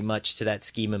matters very much to that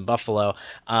scheme in Buffalo,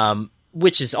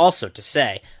 which is also to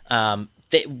say,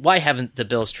 why haven't the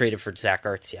Bills traded for Zach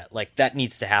Ertz yet? That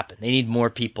needs to happen. They need more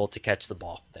people to catch the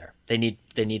ball there. They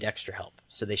need extra help,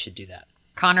 so they should do that.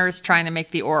 Connor's trying to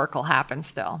make the oracle happen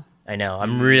still. I know.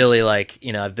 I'm really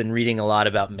I've been reading a lot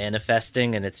about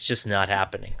manifesting, and it's just not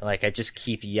happening. I just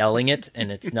keep yelling it,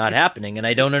 and it's not happening. And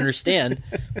I don't understand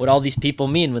what all these people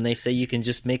mean when they say you can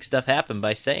just make stuff happen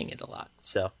by saying it a lot.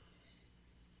 So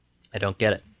I don't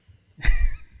get it.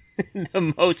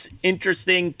 The most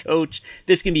interesting coach.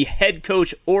 This can be head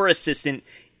coach or assistant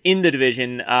in the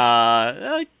division.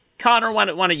 Connor, why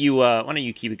don't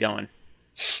you keep it going?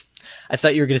 I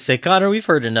thought you were going to say, Connor, we've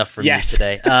heard enough from you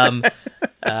today.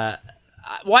 Why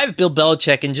have Bill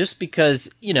Belichick? And just because,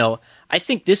 I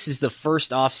think this is the first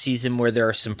offseason where there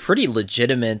are some pretty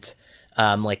legitimate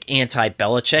like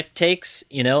anti-Belichick takes.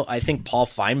 You know, I think Paul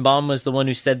Feinbaum was the one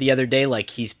who said the other day, like,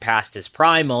 he's past his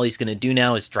prime. All he's going to do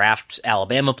now is draft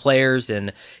Alabama players,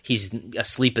 and he's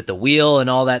asleep at the wheel and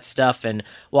all that stuff. And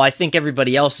while I think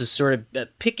everybody else is sort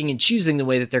of picking and choosing the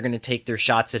way that they're going to take their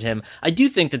shots at him, I do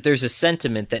think that there's a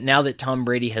sentiment that now that Tom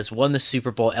Brady has won the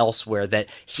Super Bowl elsewhere, that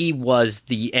he was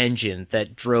the engine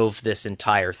that drove this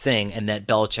entire thing, and that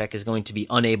Belichick is going to be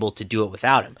unable to do it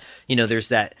without him. You know, there's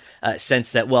that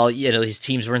sense that, well, you know, his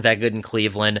teams weren't that good in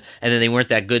Cleveland, and then they weren't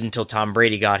that good until Tom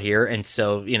Brady got here, and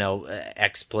so, you know,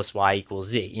 X plus Y equals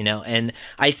Z, you know, and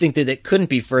I think that it couldn't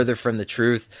be further from the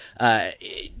truth.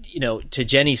 You know, to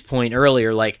Jenny's point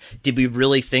earlier, like, did we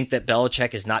really think that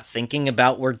Belichick is not thinking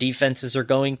about where defenses are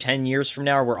going 10 years from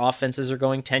now, or where offenses are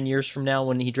going 10 years from now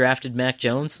when he drafted Mac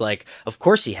Jones? Like, of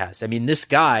course he has. I mean, this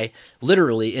guy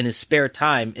literally in his spare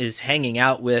time is hanging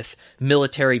out with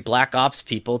military black ops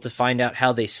people to find out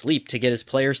how they sleep, to get his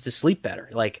players to sleep better.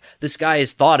 Like, this guy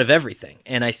has thought of everything.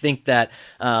 And I think that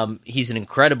he's an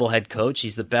incredible head coach.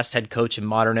 He's the best head coach in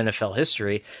modern NFL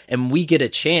history. And we get a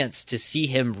chance to see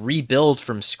him rebuild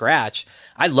from scratch.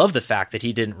 I love the fact that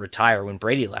he didn't retire when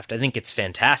Brady left. I think it's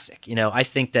fantastic. You know, I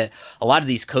think that a lot of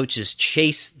these coaches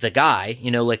chase the guy, you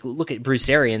know, like, look at Bruce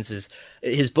Arians.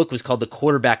 His book was called The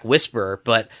Quarterback Whisperer,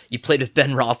 but you played with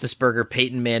Ben Roethlisberger,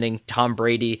 Peyton Manning, Tom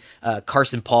Brady,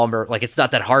 Carson Palmer. Like, it's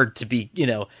not that hard to be, you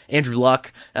know, Andrew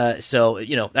Luck. So,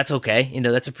 you know, that's okay. You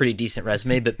know, that's a pretty decent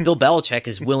resume, but Bill Belichick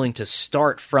is willing to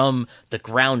start from the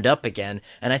ground up again.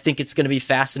 And I think it's going to be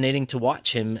fascinating to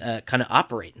watch him kind of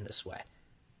operate in this way.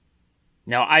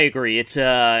 No, I agree. It's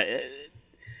I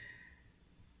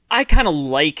kind of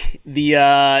like the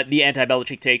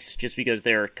anti-Belichick takes just because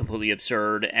they're completely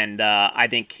absurd, and I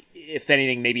think if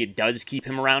anything, maybe it does keep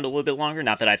him around a little bit longer.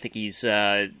 Not that I think he's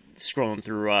scrolling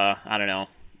through I don't know,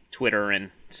 Twitter and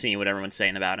seeing what everyone's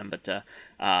saying about him, but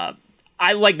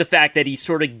I like the fact that he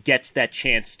sort of gets that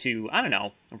chance to, I don't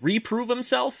know, reprove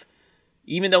himself,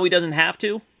 even though he doesn't have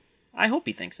to. I hope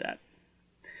he thinks that.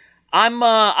 I'm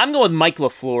going with Mike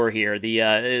LaFleur here,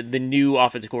 the new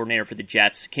offensive coordinator for the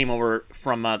Jets. Came over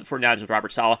from the 49ers with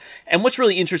Robert Saleh. And what's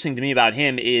really interesting to me about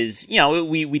him is, you know,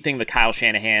 we think of a Kyle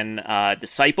Shanahan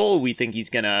disciple. We think he's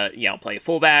going to, you know, play a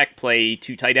fullback, play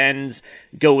two tight ends,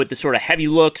 go with the sort of heavy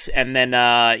looks, and then,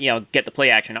 you know, get the play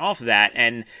action off of that.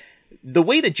 And the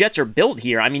way the Jets are built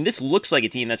here, I mean, this looks like a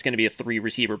team that's going to be a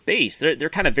 3-receiver base. They're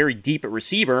kind of very deep at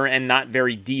receiver and not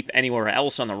very deep anywhere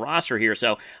else on the roster here.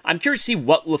 So I'm curious to see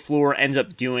what LaFleur ends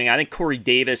up doing. I think Corey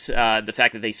Davis, the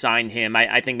fact that they signed him,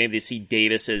 I think maybe they see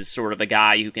Davis as sort of a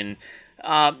guy who can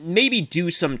maybe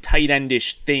do some tight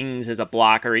endish things as a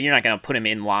blocker. You're not going to put him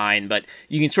in line, but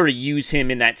you can sort of use him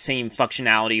in that same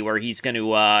functionality where he's going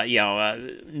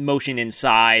to motion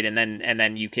inside, and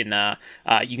then you can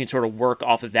sort of work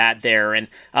off of that there. And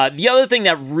the other thing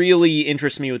that really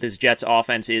interests me with this Jets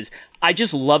offense is I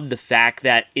just love the fact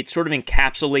that it sort of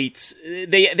encapsulates.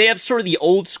 They have sort of the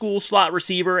old school slot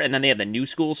receiver, and then they have the new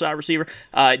school slot receiver.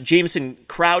 Jamison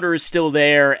Crowder is still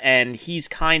there, and he's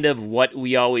kind of what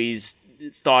we always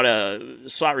thought a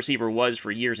slot receiver was for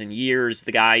years and years.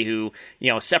 The guy who,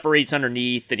 you know, separates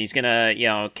underneath, and he's gonna, you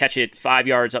know, catch it 5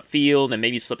 yards upfield and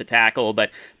maybe slip a tackle,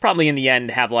 but probably in the end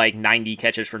have like 90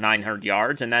 catches for 900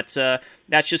 yards, and that's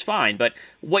just fine. But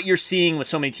what you're seeing with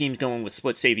so many teams going with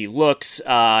split safety looks,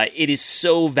 it is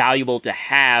so valuable to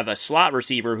have a slot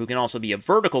receiver who can also be a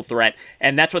vertical threat,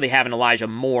 and that's what they have in Elijah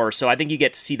Moore. So I think you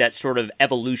get to see that sort of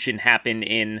evolution happen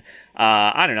in,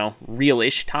 I don't know,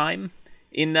 real-ish time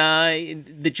in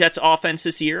the Jets offense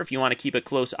this year, if you want to keep a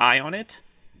close eye on it.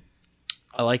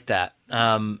 I like that.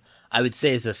 I would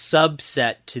say as a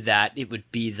subset to that, it would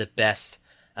be the best,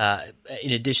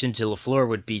 in addition to LaFleur,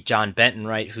 would be John Benton,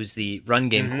 right, who's the run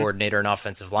game coordinator and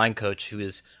offensive line coach, who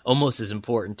is almost as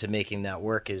important to making that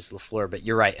work as LaFleur. But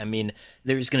you're right. I mean,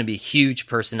 there's going to be huge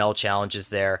personnel challenges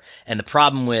there. And the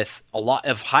problem with a lot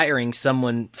of hiring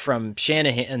someone from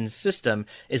Shanahan's system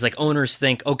is, like, owners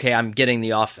think, okay, I'm getting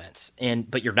the offense.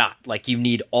 But you're not. Like, you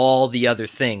need all the other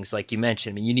things, like you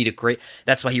mentioned. I mean, you need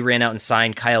that's why he ran out and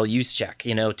signed Kyle Juszczyk,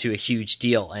 you know, to a huge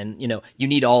deal. And, you know, you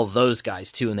need all of those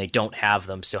guys too, and they don't have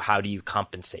them. So how do you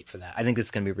compensate for that? I think it's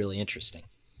going to be really interesting.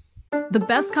 The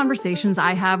best conversations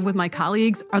I have with my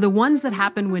colleagues are the ones that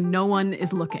happen when no one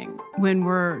is looking, when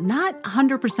we're not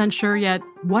 100% sure yet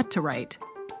what to write.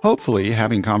 Hopefully,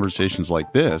 having conversations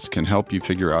like this can help you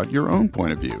figure out your own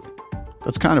point of view.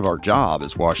 That's kind of our job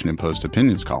as Washington Post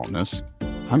opinions columnists.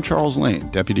 I'm Charles Lane,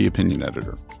 Deputy Opinion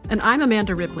Editor. And I'm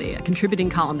Amanda Ripley, a contributing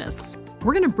columnist.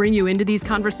 We're going to bring you into these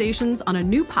conversations on a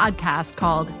new podcast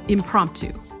called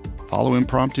Impromptu. Follow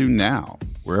Impromptu now,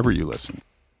 wherever you listen.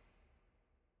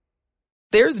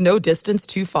 There's no distance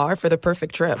too far for the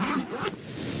perfect trip.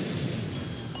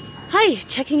 Hi,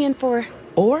 checking in for...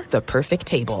 Or the perfect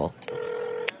table.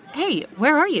 Hey,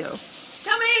 where are you?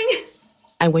 Coming!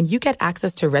 And when you get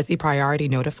access to Resi Priority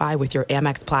Notify with your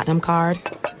Amex Platinum card...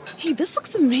 Hey, this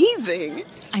looks amazing.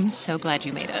 I'm so glad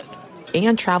you made it.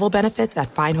 And travel benefits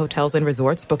at fine hotels and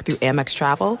resorts booked through Amex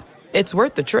Travel, it's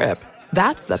worth the trip.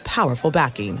 That's the powerful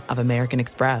backing of American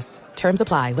Express. Terms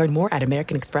apply. Learn more at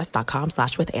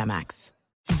americanexpress.com/withAmex.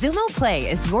 Zumo Play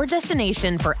is your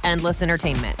destination for endless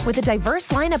entertainment. With a diverse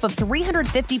lineup of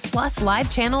 350 plus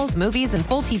live channels, movies, and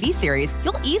full TV series,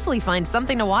 you'll easily find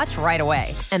something to watch right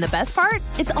away. And the best part?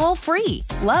 It's all free.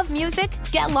 Love music?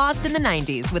 Get lost in the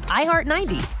 90s with iHeart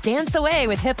 90s, dance away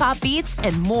with hip hop beats,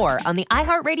 and more on the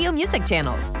iHeartRadio music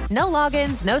channels. No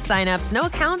logins, no signups, no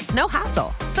accounts, no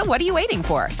hassle. So what are you waiting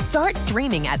for? Start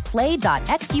streaming at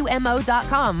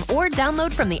play.xumo.com or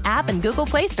download from the app and Google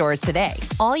Play stores today.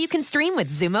 All you can stream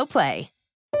with Zumo Play.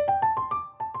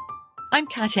 I'm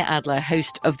Katya Adler,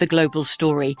 host of The Global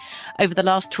Story. Over the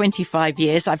last 25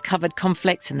 years, I've covered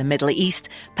conflicts in the Middle East,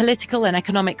 political and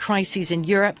economic crises in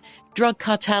Europe, drug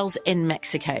cartels in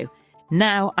Mexico.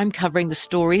 Now I'm covering the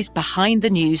stories behind the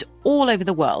news all over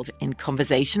the world in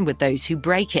conversation with those who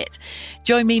break it.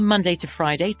 Join me Monday to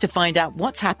Friday to find out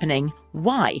what's happening,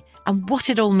 why, and what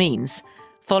it all means.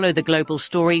 Follow The Global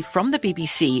Story from the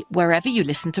BBC wherever you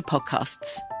listen to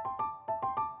podcasts.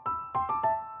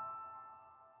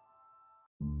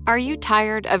 Are you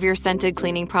tired of your scented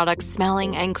cleaning products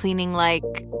smelling and cleaning like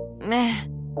meh?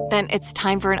 Then it's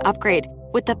time for an upgrade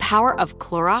with the power of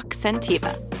Clorox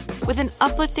Scentiva. With an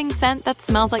uplifting scent that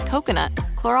smells like coconut,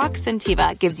 Clorox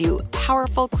Scentiva gives you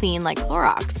powerful clean like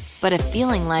Clorox, but a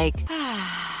feeling like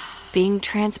being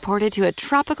transported to a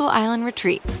tropical island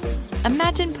retreat.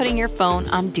 Imagine putting your phone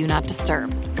on Do Not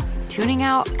Disturb, tuning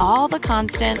out all the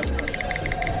constant,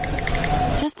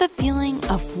 just the feeling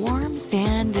of warm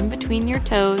sand in between your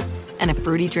toes and a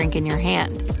fruity drink in your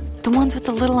hand. The ones with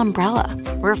the little umbrella.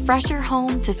 Refresh your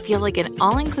home to feel like an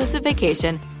all-inclusive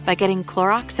vacation by getting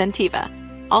Clorox Scentiva.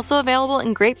 Also available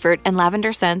in grapefruit and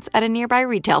lavender scents at a nearby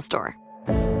retail store.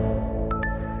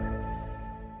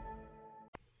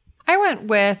 I went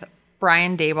with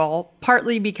Brian Daboll,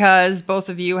 partly because both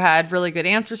of you had really good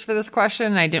answers for this question,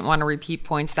 and I didn't want to repeat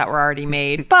points that were already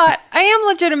made. But I am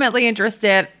legitimately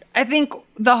interested. I think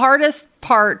the hardest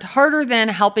part, harder than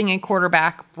helping a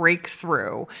quarterback break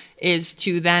through, is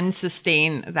to then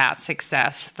sustain that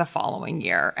success the following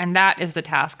year. And that is the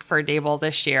task for Daboll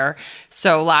this year.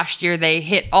 So last year they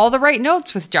hit all the right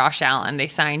notes with Josh Allen. They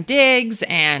signed Diggs,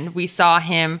 and we saw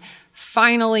him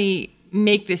finally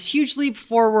make this huge leap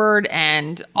forward,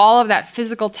 and all of that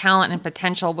physical talent and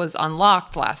potential was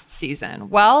unlocked last season.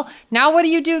 Well, now what do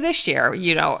you do this year?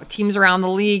 You know, teams around the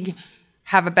league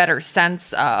have a better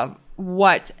sense of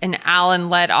what an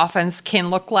Allen-led offense can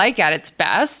look like at its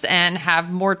best and have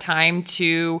more time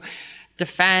to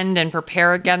defend and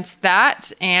prepare against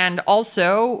that. And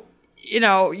also, you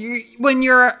know, when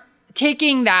you're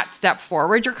taking that step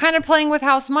forward, you're kind of playing with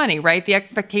house money, right? The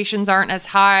expectations aren't as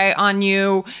high on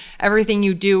you. Everything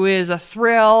you do is a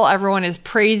thrill. Everyone is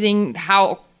praising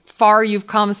how far you've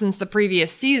come since the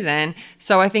previous season.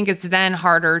 So I think it's then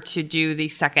harder to do the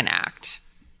second act.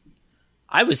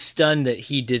 I was stunned that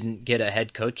he didn't get a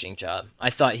head coaching job. I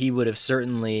thought he would have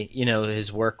certainly, you know,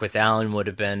 his work with Allen would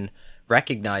have been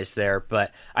recognized there.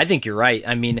 But I think you're right.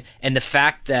 I mean, and the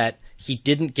fact that he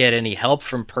didn't get any help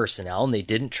from personnel and they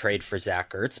didn't trade for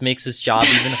Zach Ertz makes his job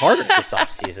even harder this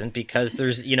offseason, because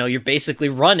there's, you know, you're basically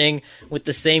running with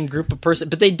the same group of person,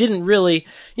 but they didn't really,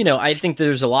 you know, I think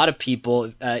there's a lot of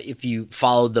people, if you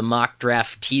followed the mock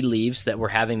draft tea leaves that were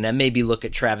having them, maybe look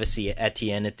at Travis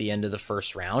Etienne at the end of the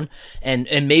first round.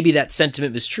 And maybe that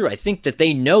sentiment was true. I think that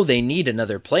they know they need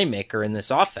another playmaker in this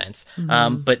offense,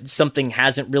 but something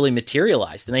hasn't really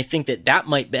materialized. And I think that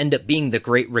might end up being the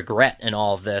great regret in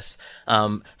all of this.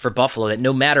 For Buffalo, that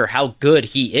no matter how good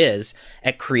he is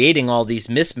at creating all these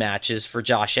mismatches for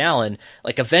Josh Allen,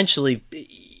 like eventually,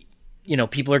 you know,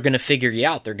 people are going to figure you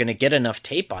out. They're going to get enough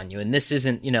tape on you. And this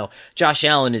isn't, you know, Josh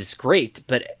Allen is great,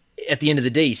 but at the end of the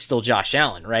day, he's still Josh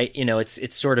Allen, right? You know,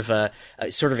 it's sort of a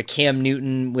Cam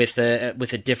Newton with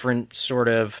a different sort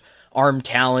of arm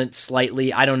talent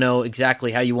slightly. I don't know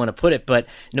exactly how you want to put it, but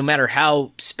no matter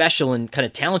how special and kind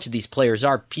of talented these players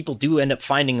are, people do end up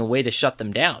finding a way to shut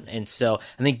them down. And so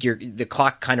I think the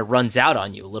clock kind of runs out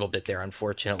on you a little bit there,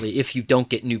 unfortunately, if you don't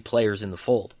get new players in the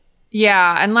fold.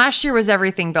 Yeah, and last year was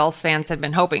everything Bills fans had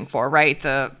been hoping for, right?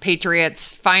 The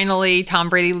Patriots finally, Tom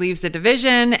Brady leaves the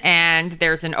division and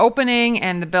there's an opening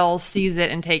and the Bills seize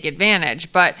it and take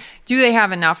advantage. But do they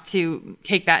have enough to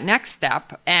take that next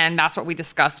step? And that's what we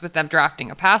discussed with them drafting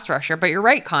a pass rusher. But you're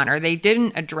right, Connor, they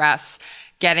didn't address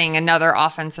getting another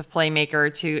offensive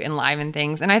playmaker to enliven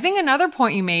things. And I think another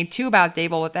point you made too about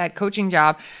Dable with the head coaching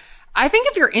job, I think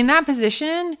if you're in that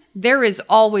position, there is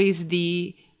always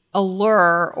the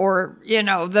allure or,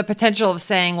 the potential of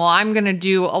saying, well, I'm going to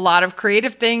do a lot of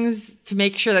creative things to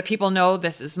make sure that people know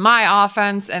this is my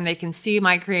offense and they can see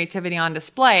my creativity on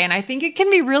display. And I think it can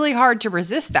be really hard to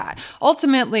resist that.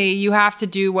 Ultimately, you have to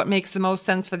do what makes the most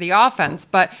sense for the offense.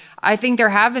 But I think there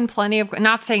have been plenty of,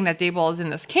 not saying that Dable is in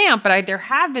this camp, but there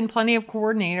have been plenty of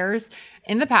coordinators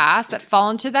in the past that fall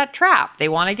into that trap. They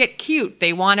want to get cute.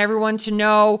 They want everyone to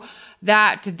know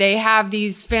that they have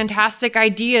these fantastic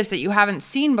ideas that you haven't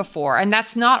seen before. And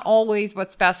that's not always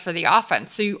what's best for the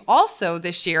offense. So you also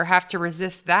this year have to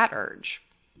resist that urge.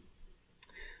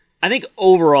 I think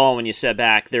overall, when you step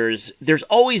back, there's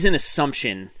always an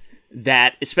assumption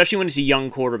that, especially when it's a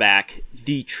young quarterback,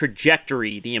 the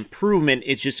trajectory, the improvement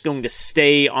is just going to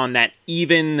stay on that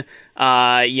even,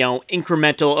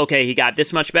 incremental, okay, he got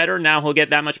this much better, now he'll get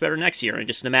that much better next year. And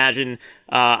just imagine,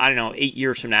 8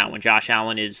 years from now when Josh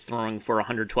Allen is throwing for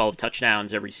 112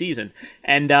 touchdowns every season.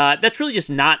 And that's really just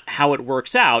not how it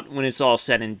works out when it's all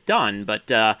said and done.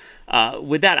 But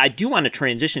with that, I do want to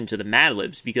transition to the Mad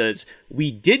Libs because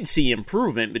we did see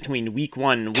improvement between week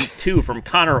 1 and week 2 from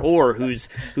Connor Orr, who's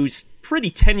pretty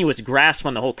tenuous grasp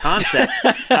on the whole concept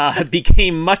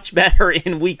became much better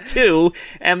in week 2,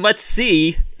 and let's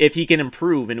see if he can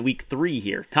improve in week 3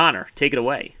 here. Connor, take it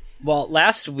away. Well,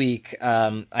 last week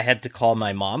I had to call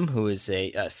my mom, who is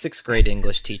a 6th grade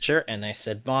English teacher, and I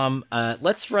said, Mom,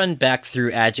 let's run back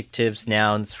through adjectives,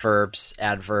 nouns, verbs,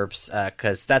 adverbs,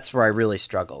 because that's where I really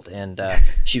struggled. And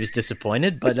she was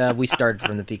disappointed, but we started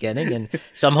from the beginning, and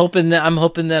so I'm hoping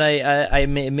that I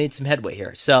made some headway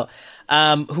here. So,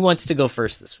 who wants to go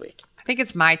first this week? I think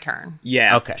it's my turn.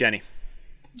 Yeah, okay.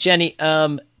 Jenny,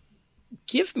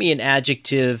 give me an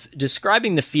adjective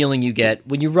describing the feeling you get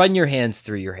when you run your hands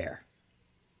through your hair.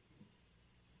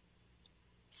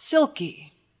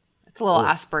 Silky. It's a little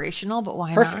aspirational, but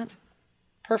why not?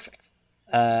 Perfect.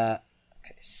 Okay,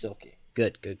 silky.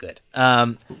 Good.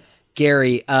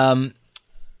 Gary, an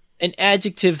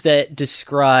adjective that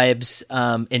describes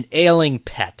an ailing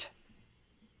pet.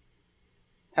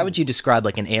 How would you describe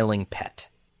like an ailing pet?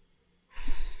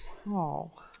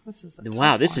 Oh, this is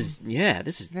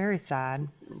this is very sad.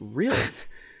 Really?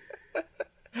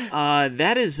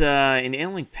 That is an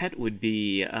ailing pet would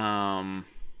be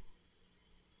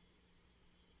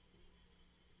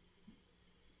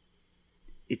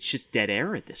it's just dead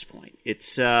air at this point.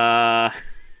 It's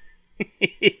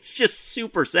it's just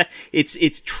super sad.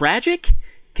 It's tragic.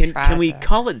 Can we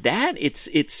call it that?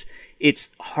 It's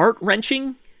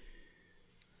heart-wrenching.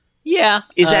 Yeah.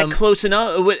 Is that close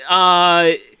enough?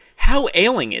 How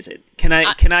ailing is it? Can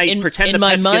I pretend the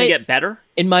pet's going to get better?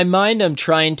 In my mind, I'm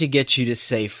trying to get you to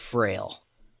say frail.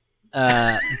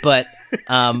 But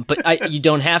you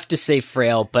don't have to say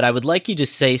frail, but I would like you to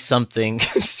say something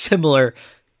similar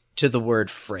to the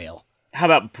word frail. How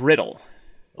about brittle?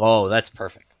 Oh, that's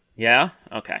perfect. Yeah?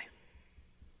 Okay.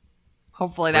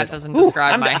 Hopefully that doesn't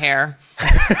describe my hair.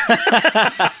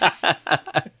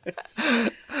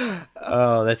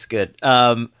 Oh, that's good.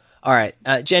 All right.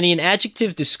 Jenny, an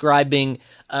adjective describing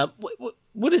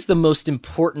what is the most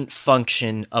important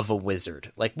function of a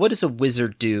wizard? Like, what does a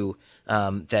wizard do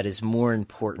that is more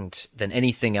important than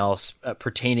anything else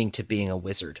pertaining to being a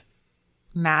wizard?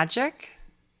 Magic.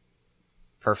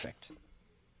 Perfect.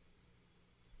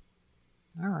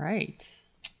 All right.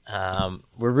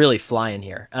 We're really flying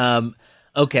here.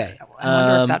 Okay. I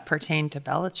wonder if that pertained to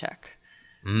Belichick.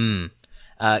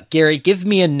 Gary, give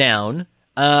me a noun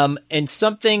and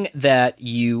something that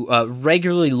you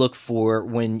regularly look for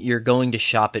when you're going to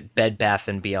shop at Bed Bath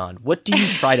 & Beyond. What do you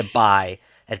try to buy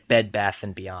at Bed Bath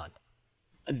 & Beyond?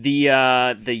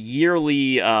 The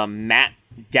yearly matte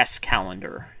desk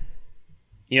calendar.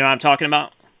 You know what I'm talking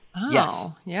about? Oh, yes.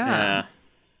 Yeah.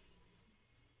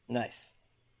 Nice.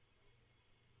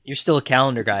 You're still a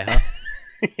calendar guy, huh?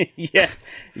 Yeah.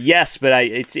 Yes, but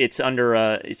it's under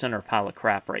a pile of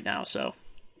crap right now, so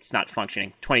it's not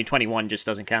functioning. 2021 just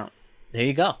doesn't count. There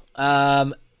you go.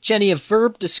 Jenny, a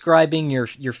verb describing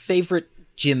your favorite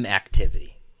gym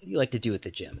activity. What do you like to do at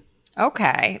the gym?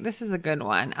 Okay, this is a good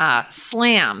one.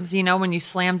 Slams, when you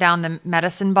slam down the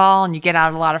medicine ball and you get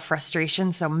out a lot of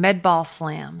frustration. So med ball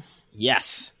slams.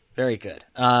 Yes, very good.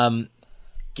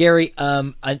 Gary,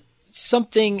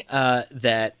 something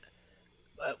that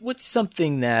what's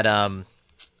something that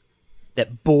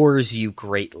that bores you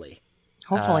greatly?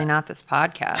 Hopefully not this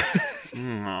podcast.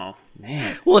 Oh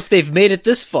man. Well, if they've made it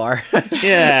this far.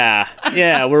 yeah.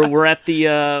 We're at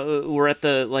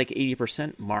the like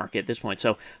 80% mark at this point.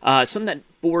 So something that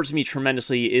bores me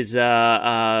tremendously is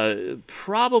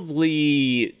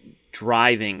probably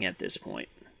driving at this point.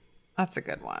 That's a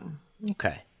good one.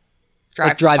 Okay.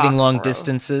 Like driving long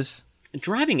distances?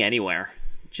 Driving anywhere.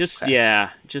 Just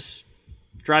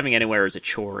driving anywhere is a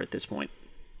chore at this point.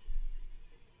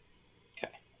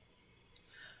 Okay.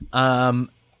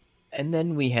 And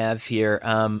then we have here,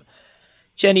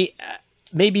 Jenny,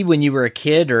 maybe when you were a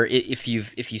kid, or if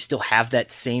you still have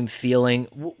that same feeling,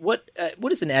 what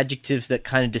is an adjective that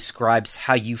kind of describes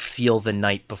how you feel the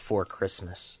night before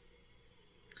Christmas?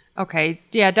 Okay,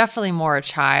 yeah, definitely more a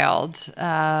child.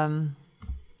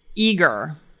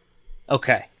 Eager.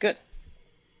 Okay, good.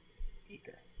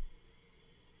 Eager.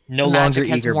 No longer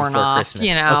eager before Christmas.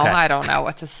 You know, okay. I don't know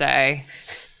what to say.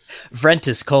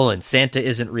 Ventus : Santa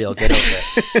isn't real. Get over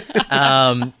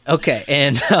it. Okay,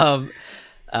 and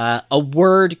a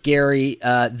word, Gary,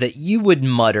 that you would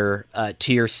mutter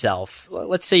to yourself.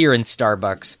 Let's say you're in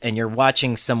Starbucks and you're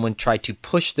watching someone try to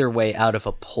push their way out of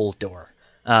a pull door.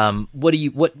 What do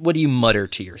you mutter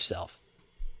to yourself?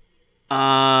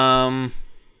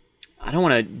 I don't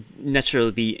want to necessarily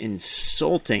be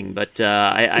insulting, but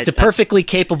it's a perfectly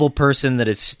capable person that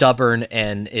is stubborn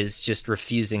and is just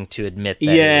refusing to admit that.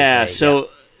 Yeah, so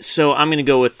I'm going to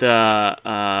go with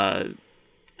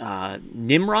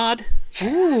Nimrod.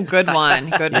 Ooh, good one.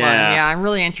 Good one. Yeah, I'm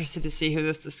really interested to see who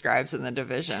this describes in the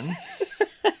division.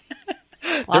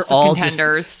 Lots of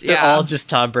contenders. They're all just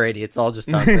Tom Brady. It's all just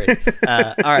Tom Brady.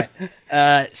 All right.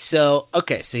 So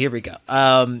here we go.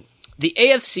 The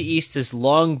AFC East has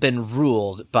long been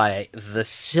ruled by the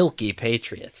silky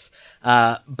Patriots,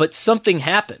 but something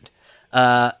happened.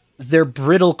 Their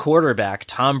brittle quarterback,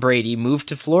 Tom Brady, moved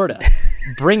to Florida,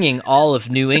 bringing all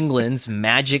of New England's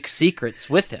magic secrets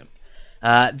with him.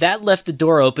 That left the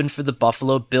door open for the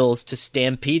Buffalo Bills to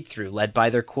stampede through, led by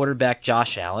their quarterback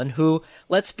Josh Allen, who,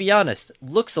 let's be honest,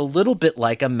 looks a little bit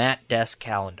like a Matt Desk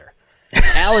calendar.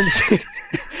 Allen's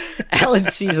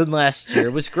season last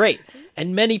year was great,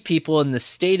 and many people in the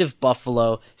state of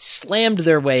Buffalo slammed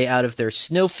their way out of their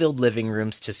snow-filled living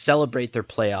rooms to celebrate their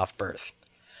playoff berth.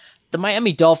 The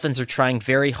Miami Dolphins are trying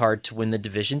very hard to win the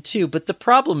division too, but the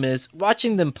problem is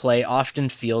watching them play often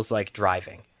feels like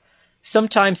driving.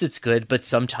 Sometimes it's good, but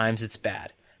sometimes it's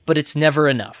bad. But it's never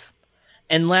enough.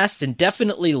 And last and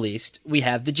definitely least, we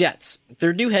have the Jets.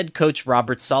 Their new head coach,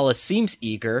 Robert Saleh, seems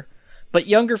eager, but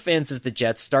younger fans of the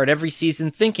Jets start every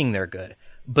season thinking they're good,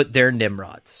 but they're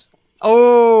Nimrods.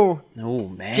 Oh,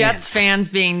 man. Jets fans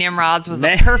being Nimrods was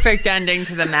a perfect ending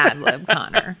to the Mad Lib,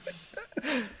 Connor.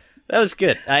 That was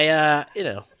good.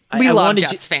 We love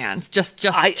Jets fans. Just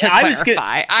to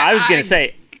clarify. I was going to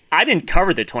say, I didn't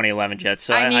cover the 2011 Jets,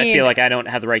 so I feel like I don't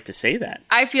have the right to say that.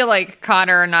 I feel like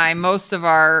Connor and I, most of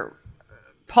our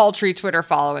paltry Twitter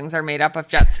followings are made up of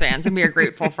Jets fans, and we are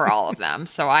grateful for all of them.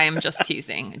 So I am just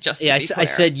teasing. I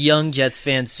said young Jets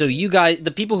fans. So you guys,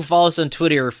 the people who follow us on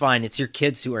Twitter are fine. It's your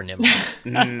kids who are Nimrods.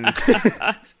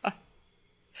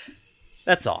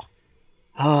 That's all.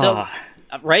 So,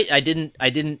 right? I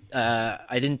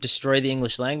didn't destroy the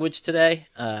English language today.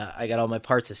 I got all my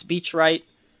parts of speech right.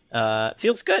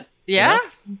 Feels good. Yeah,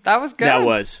 that was good.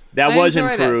 That was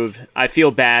improved. I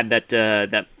feel bad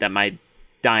that my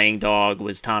dying dog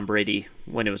was Tom Brady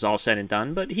when it was all said and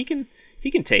done, but he can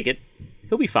take it.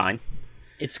 He'll be fine.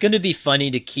 It's going to be funny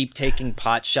to keep taking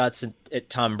pot shots at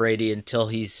Tom Brady until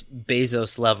he's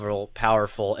Bezos level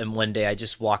powerful, and one day I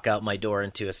just walk out my door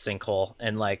into a sinkhole,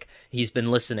 and he's been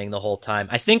listening the whole time.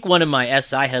 I think one of my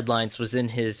SI headlines was in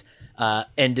his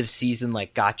end of season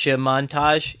gotcha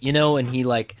montage, and he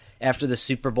after the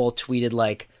Super Bowl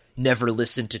tweeted never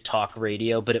listened to talk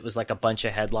radio, but it was a bunch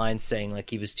of headlines saying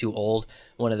he was too old.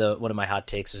 One of my hot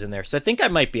takes was in there, so I think I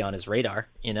might be on his radar.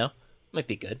 Might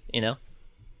be good.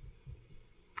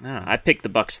 I picked the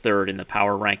Bucs third in the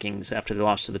power rankings after they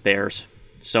lost to the Bears,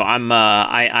 so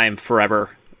I'm forever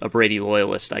a Brady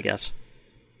loyalist, I guess.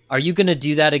 Are you going to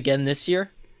do that again this year?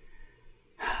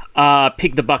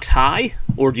 Pick the Bucs high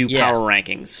or do power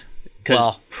rankings?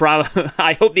 Because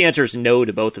I hope the answer is no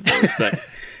to both of those, but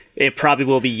it probably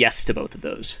will be yes to both of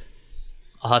those.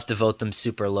 I'll have to vote them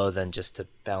super low then just to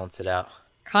balance it out.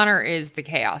 Connor is the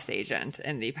chaos agent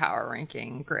in the power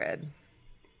ranking grid.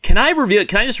 Can I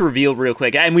just reveal real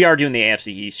quick? And we are doing the AFC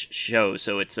East show,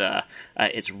 so it's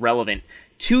relevant.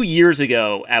 2 years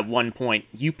ago, at one point,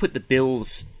 you put the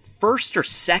Bills first or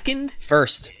second?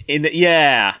 First.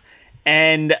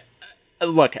 And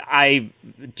look, I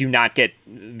do not get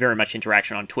very much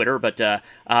interaction on Twitter, but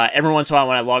every once in a while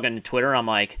when I log into Twitter, I'm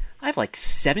like, I have like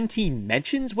 17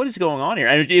 mentions? What is going on here?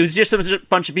 And it was just a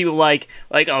bunch of people like,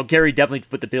 oh, Gary definitely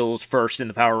put the Bills first in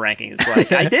the power rankings.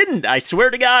 Like, I didn't. I swear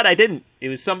to God, I didn't. It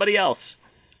was somebody else.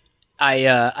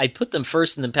 I put them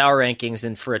first in the power rankings,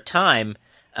 and for a time,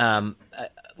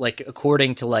 like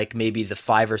according to like maybe the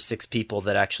 5 or 6 people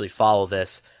that actually follow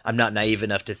this, I'm not naive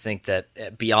enough to think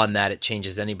that beyond that it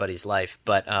changes anybody's life.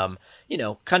 But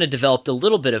kind of developed a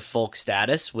little bit of folk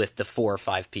status with the 4 or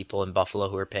 5 people in Buffalo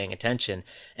who are paying attention.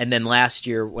 And then last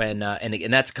year when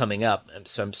and that's coming up,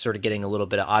 so I'm sort of getting a little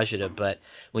bit of agita. But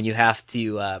when you have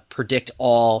to predict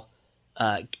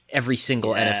every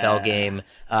single NFL game,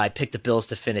 I picked the Bills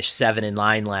to finish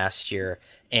 7-9 last year.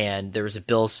 And there was a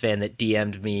Bills fan that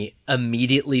DM'd me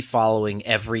immediately following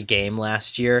every game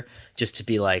last year just to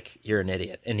be like, you're an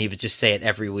idiot. And he would just say it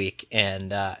every week.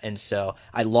 And so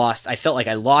I felt like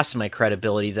I lost my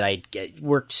credibility that I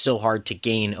worked so hard to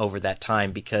gain over that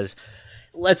time, because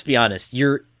let's be honest,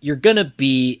 you're going to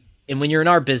be, and when you're in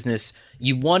our business,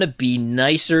 you want to be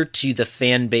nicer to the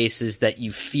fan bases that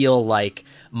you feel like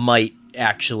might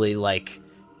actually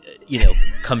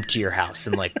come to your house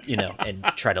and and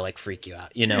try to freak you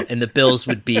out, and the Bills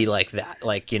would be like that.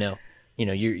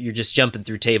 You're just jumping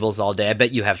through tables all day. I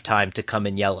bet you have time to come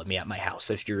and yell at me at my house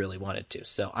if you really wanted to.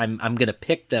 So I'm going to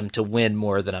pick them to win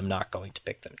more than I'm not going to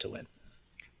pick them to win.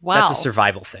 Wow. That's a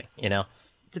survival thing,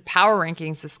 The power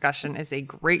rankings discussion is a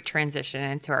great transition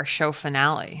into our show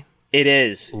finale. It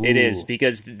is. Ooh. It is,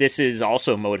 because this is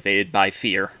also motivated by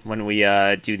fear when we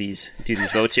do these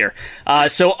votes here.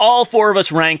 So all 4 of us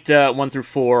ranked 1 through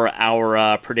 4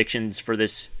 our predictions for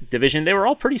this division. They were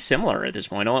all pretty similar at this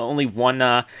point. Only one.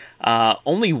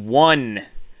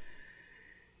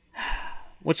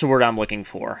 What's the word I'm looking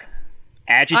for?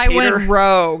 Agitator. I went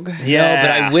rogue. Yeah, no,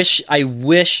 but I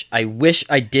wish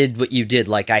I did what you did.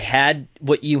 Like I had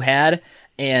what you had,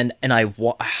 and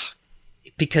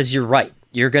because you're right.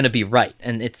 You're going to be right.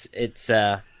 And it's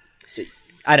I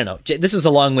don't know. This is a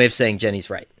long way of saying Jenny's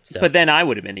right. So. But then I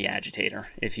would have been the agitator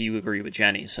if you agree with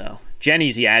Jenny. So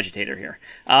Jenny's the agitator here.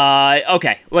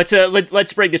 Okay,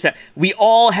 let's break this down. We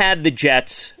all had the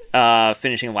Jets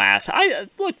finishing last.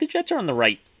 Look, the Jets are on the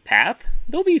right path.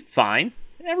 They'll be fine.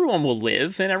 Everyone will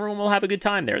live, and everyone will have a good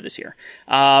time there this year.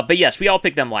 But yes, we all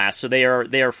picked them last, so they are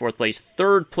 4th place.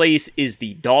 3rd place is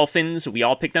the Dolphins. We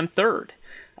all picked them 3rd.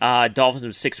 Dolphins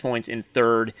with 6 points in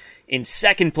 3rd. In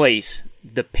 2nd place,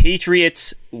 the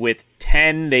Patriots with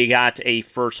 10. They got a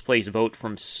 1st place vote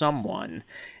from someone.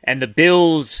 And the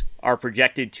Bills are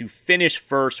projected to finish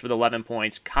 1st with 11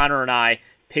 points. Connor and I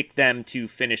picked them to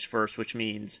finish 1st, which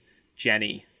means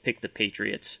Jenny picked the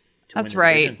Patriots to win the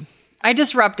division. I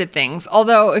disrupted things.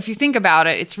 Although, if you think about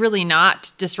it, it's really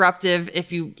not disruptive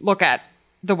if you look at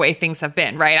the way things have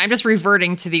been, right? I'm just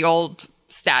reverting to the old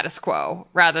status quo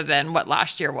rather than what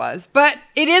last year was. But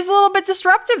it is a little bit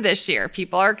disruptive this year.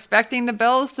 People are expecting the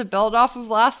Bills to build off of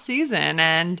last season,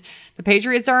 and the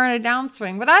Patriots are in a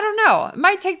downswing. But I don't know. It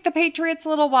might take the Patriots a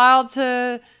little while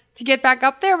to get back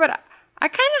up there, but I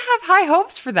kind of have high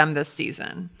hopes for them this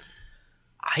season.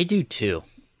 I do too.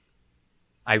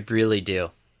 I really do.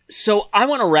 So I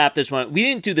want to wrap this one. We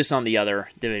didn't do this on the other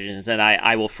divisions, and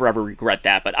I will forever regret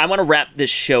that. But I want to wrap this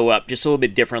show up just a little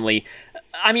bit differently.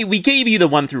 I mean, we gave you the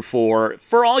 1 through 4.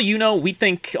 For all you know, we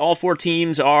think all 4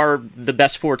 teams are the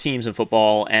best 4 teams in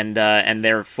football, and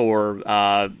therefore,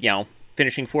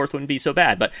 finishing 4th wouldn't be so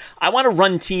bad. But I want to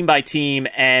run team by team,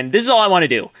 and this is all I want to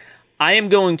do. I am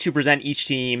going to present each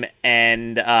team,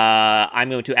 and I'm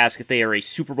going to ask if they are a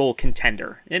Super Bowl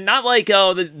contender. And not like,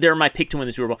 they're my pick to win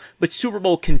the Super Bowl, but Super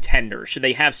Bowl contender. Should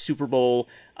they have Super Bowl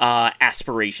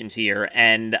aspirations here?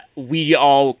 And we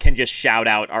all can just shout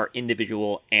out our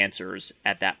individual answers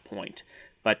at that point.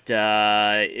 But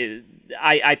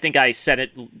I think I set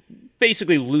it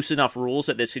basically loose enough rules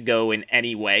that this could go in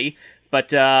any way.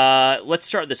 But let's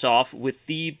start this off with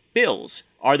the Bills.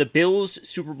 Are the Bills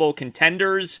Super Bowl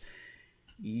contenders?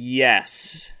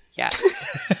 Yes. Yeah.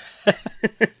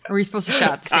 Are we supposed to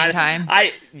shout at the same time?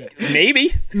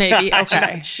 Maybe. Maybe. Okay.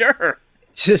 I'm not sure.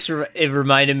 It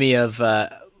reminded me of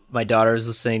my daughter was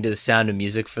listening to The Sound of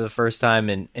Music for the first time,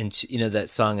 and she,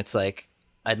 that song. It's like,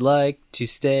 I'd like to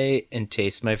stay and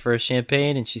taste my first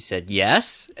champagne, and she said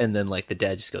yes, and then the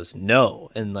dad just goes no,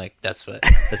 and that's what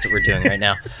we're doing right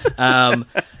now.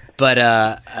 But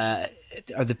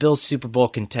are the Bills Super Bowl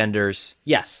contenders?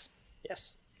 Yes.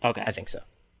 Okay, I think so.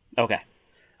 Okay.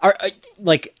 What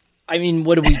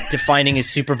are we defining as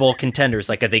Super Bowl contenders?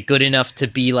 Are they good enough to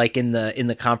be in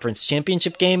the conference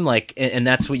championship game? And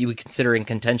that's what you would consider in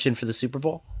contention for the Super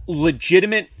Bowl?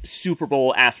 legitimate Super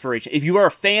Bowl aspiration. If you are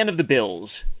a fan of the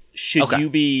Bills, should you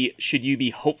be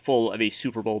hopeful of a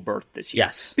Super Bowl berth this year?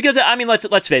 Yes. Because I mean,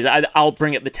 let's face it. I'll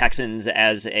bring up the Texans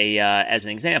as an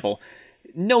example.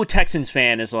 No Texans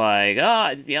fan is like,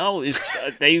 I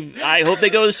hope they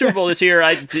go to the Super Bowl this year.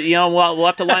 We'll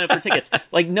have to line up for tickets.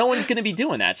 Like, no one's going to be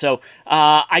doing that. So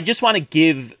I just want to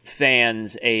give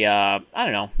fans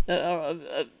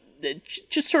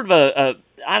just sort of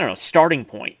a starting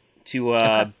point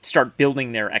to start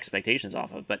building their expectations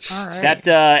off of. But that,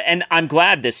 and I'm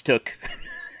glad this took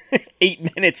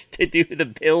 8 minutes to do the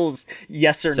Bills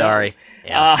yes or no. Sorry.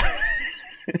 Yeah.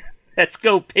 Let's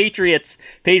go Patriots.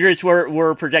 Patriots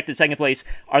were projected second place.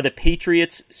 Are the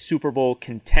Patriots Super Bowl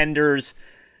contenders?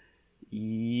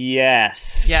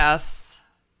 Yes. Yes.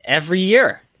 Every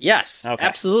year. Yes. Okay.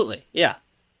 Absolutely. Yeah.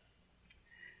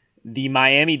 The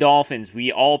Miami Dolphins, we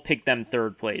all picked them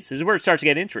third place. This is where it starts to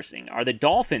get interesting. Are the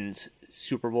Dolphins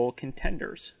Super Bowl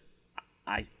contenders?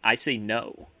 I say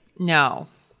no. No.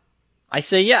 I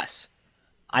say yes.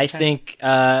 I think,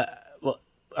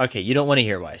 okay, you don't want to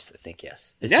hear why I think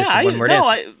yes. It's just a one-word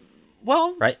answer.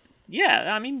 Right?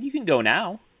 Yeah, I mean, you can go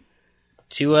now.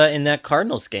 Tua in that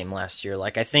Cardinals game last year.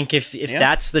 Like, I think if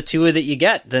that's the Tua that you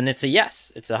get, then it's a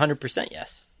yes. It's 100%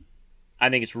 yes. I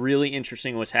think it's really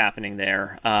interesting what's happening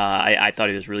there. I thought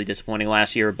he was really disappointing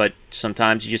last year, but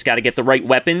sometimes you just got to get the right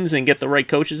weapons and get the right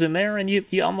coaches in there, and you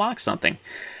unlock something.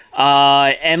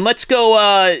 And let's go.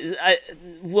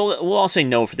 We'll all say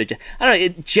no for the Jets. I don't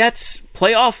know. Jets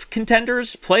playoff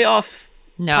contenders, playoff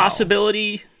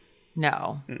possibility.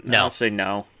 No. I'll say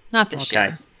no. Not this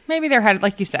year. Maybe they're headed,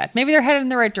 like you said. Maybe they're headed in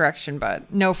the right direction,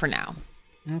 but no for now.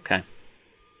 Okay.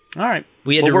 All right.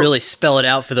 We had to really spell it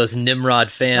out for those Nimrod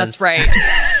fans. That's right.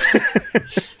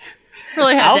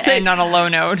 Really had to end on a low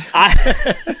note.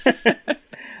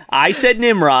 I said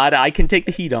Nimrod. I can take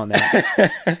the heat on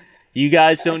that. You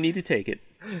guys don't need to take it.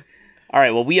 All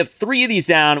right, well, we have 3 of these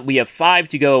down. We have 5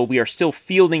 to go. We are still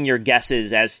fielding your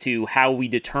guesses as to how we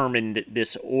determined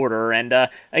this order. And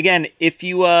again, if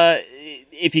you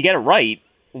get it right,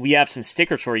 we have some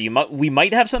stickers for you. We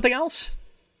might have something else.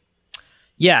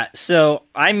 Yeah, so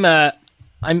my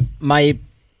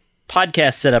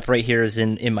podcast setup right here is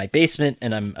in my basement,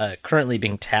 and I'm currently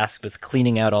being tasked with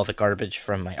cleaning out all the garbage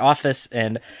from my office.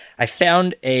 And I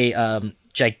found a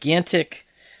gigantic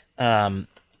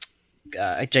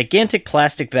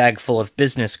plastic bag full of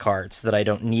business cards that I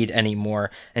don't need anymore.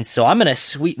 And so I'm going to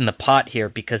sweeten the pot here,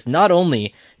 because not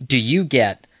only do you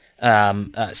get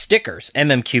stickers,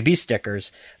 MMQB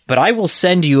stickers, but I will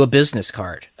send you a business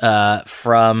card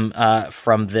from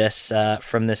this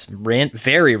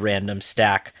very random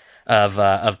stack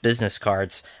of business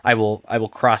cards. I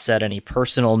will cross out any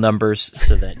personal numbers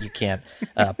so that you can't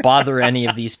bother any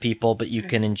of these people, but you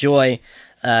can enjoy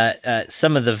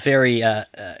some of the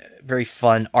very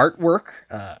fun artwork.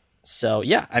 So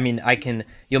yeah, I mean, you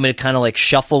want me to kind of like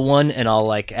shuffle one, and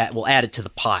we'll add it to the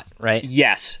pot, right?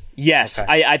 Yes.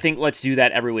 Okay. I think let's do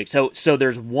that every week. So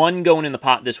there's one going in the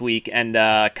pot this week, and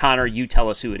Connor, you tell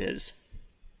us who it is.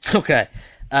 Okay.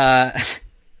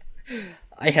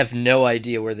 I have no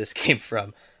idea where this came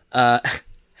from. I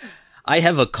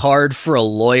have a card for a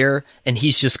lawyer, and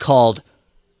he's just called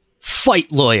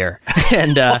Fight Lawyer.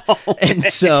 And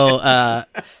so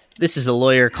this is a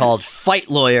lawyer called Fight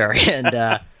Lawyer,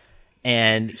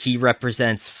 and he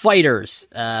represents fighters,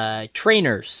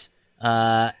 trainers,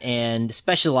 and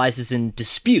specializes in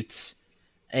disputes.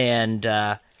 And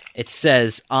it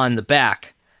says on the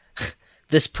back,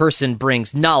 this person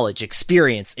brings knowledge,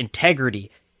 experience, integrity,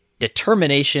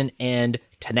 determination, and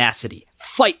tenacity.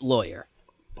 Fight Lawyer.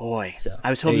 Boy, so, I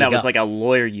was hoping that was like a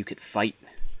lawyer you could fight.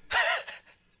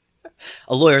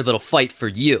 A lawyer that'll fight for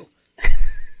you.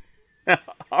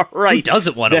 All right. Who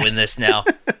doesn't want to win this now?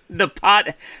 The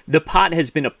pot has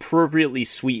been appropriately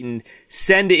sweetened.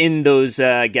 Send in those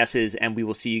guesses, and we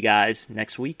will see you guys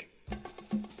next week.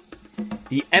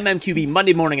 The MMQB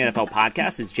Monday Morning NFL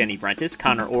Podcast is Jenny Brentis,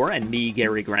 Connor Orr, and me,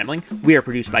 Gary Gramling. We are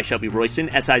produced by Shelby Royston.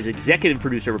 SI's executive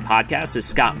producer of podcasts is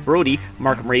Scott Brody.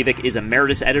 Markham Ravik is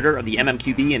emeritus editor of the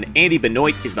MMQB, and Andy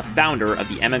Benoit is the founder of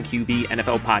the MMQB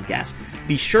NFL Podcast.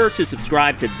 Be sure to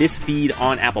subscribe to this feed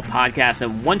on Apple Podcasts,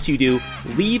 and once you do,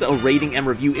 leave a rating and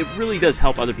review. It really does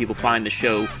help other people find the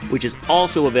show, which is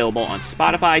also available on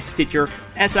Spotify, Stitcher,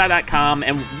 SI.com,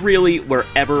 and really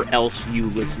wherever else you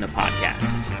listen to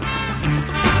podcasts.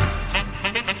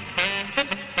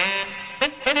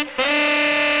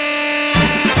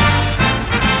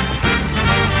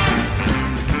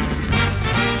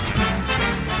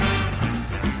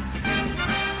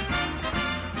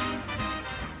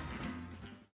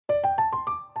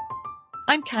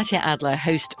 I'm Katya Adler,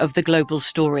 host of The Global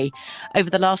Story. Over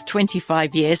the last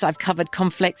 25 years, I've covered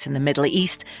conflicts in the Middle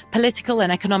East, political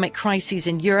and economic crises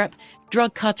in Europe,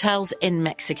 drug cartels in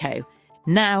Mexico.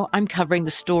 Now I'm covering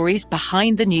the stories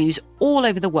behind the news all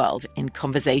over the world in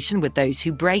conversation with those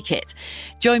who break it.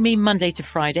 Join me Monday to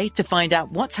Friday to find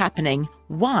out what's happening,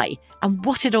 why, and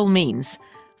what it all means.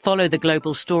 Follow The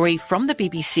Global Story from the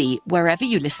BBC wherever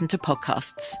you listen to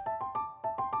podcasts.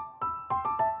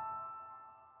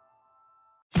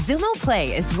 Zumo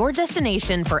Play is your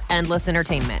destination for endless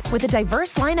entertainment. With a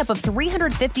diverse lineup of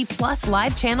 350 plus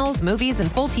live channels, movies,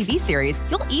 and full TV series,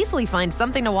 you'll easily find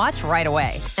something to watch right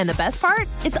away. And the best part?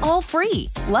 It's all free.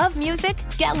 Love music?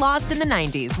 Get lost in the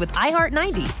 90s with iHeart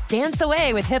 90s, dance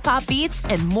away with hip-hop beats,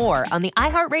 and more on the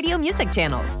iHeartRadio music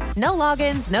channels. No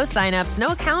logins, no signups, no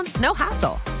accounts, no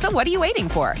hassle. So what are you waiting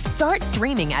for? Start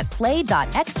streaming at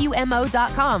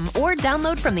play.xumo.com or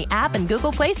download from the app and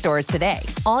Google Play stores today.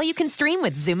 All you can stream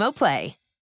with Zumo Play.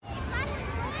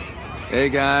 Hey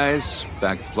guys,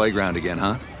 back at the playground again,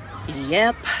 huh?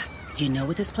 Yep. You know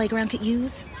what this playground could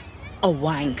use? A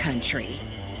wine country.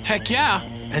 Heck yeah,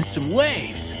 and some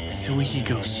waves so we could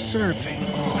go surfing.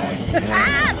 Oh,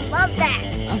 yeah. Love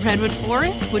that. A redwood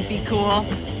forest would be cool.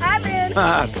 I'm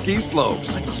in. Ski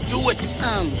slopes. Let's do it.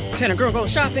 Can a girl go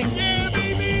shopping? Yeah,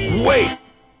 baby. Wait.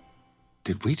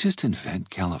 Did we just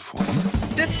invent California?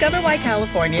 Discover why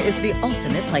California is the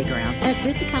ultimate playground at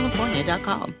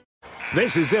visitcalifornia.com.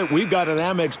 This is it. We've got an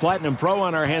Amex Platinum Pro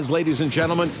on our hands, ladies and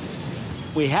gentlemen.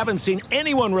 We haven't seen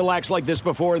anyone relax like this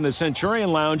before in the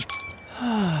Centurion Lounge.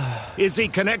 Is he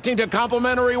connecting to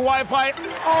complimentary Wi-Fi?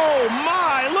 Oh,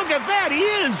 my! Look at that! He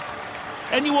is!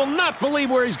 And you will not believe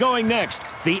where he's going next.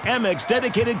 The Amex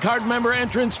dedicated card member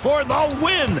entrance for the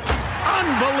win!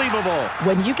 Unbelievable!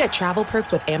 When you get travel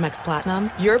perks with Amex Platinum,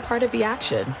 you're part of the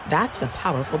action. That's the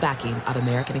powerful backing of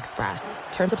American Express.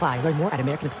 Terms apply. Learn more at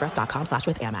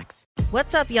americanexpress.com/withAmex.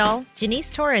 What's up, y'all? Janice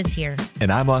Torres here.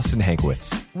 And I'm Austin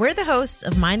Hankwitz. We're the hosts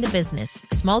of Mind the Business,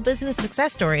 Small Business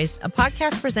Success Stories, a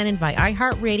podcast presented by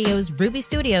iHeartRadio's Ruby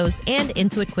Studios and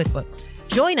Intuit QuickBooks.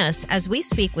 Join us as we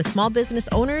speak with small business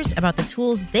owners about the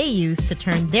tools they use to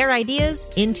turn their ideas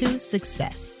into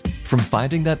success. From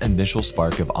finding that initial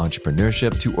spark of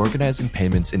entrepreneurship to organizing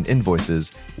payments and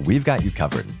invoices, we've got you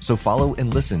covered. So follow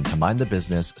and listen to Mind the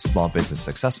Business Small Business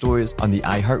Success Stories on the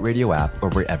iHeartRadio app or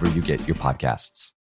wherever you get your podcasts.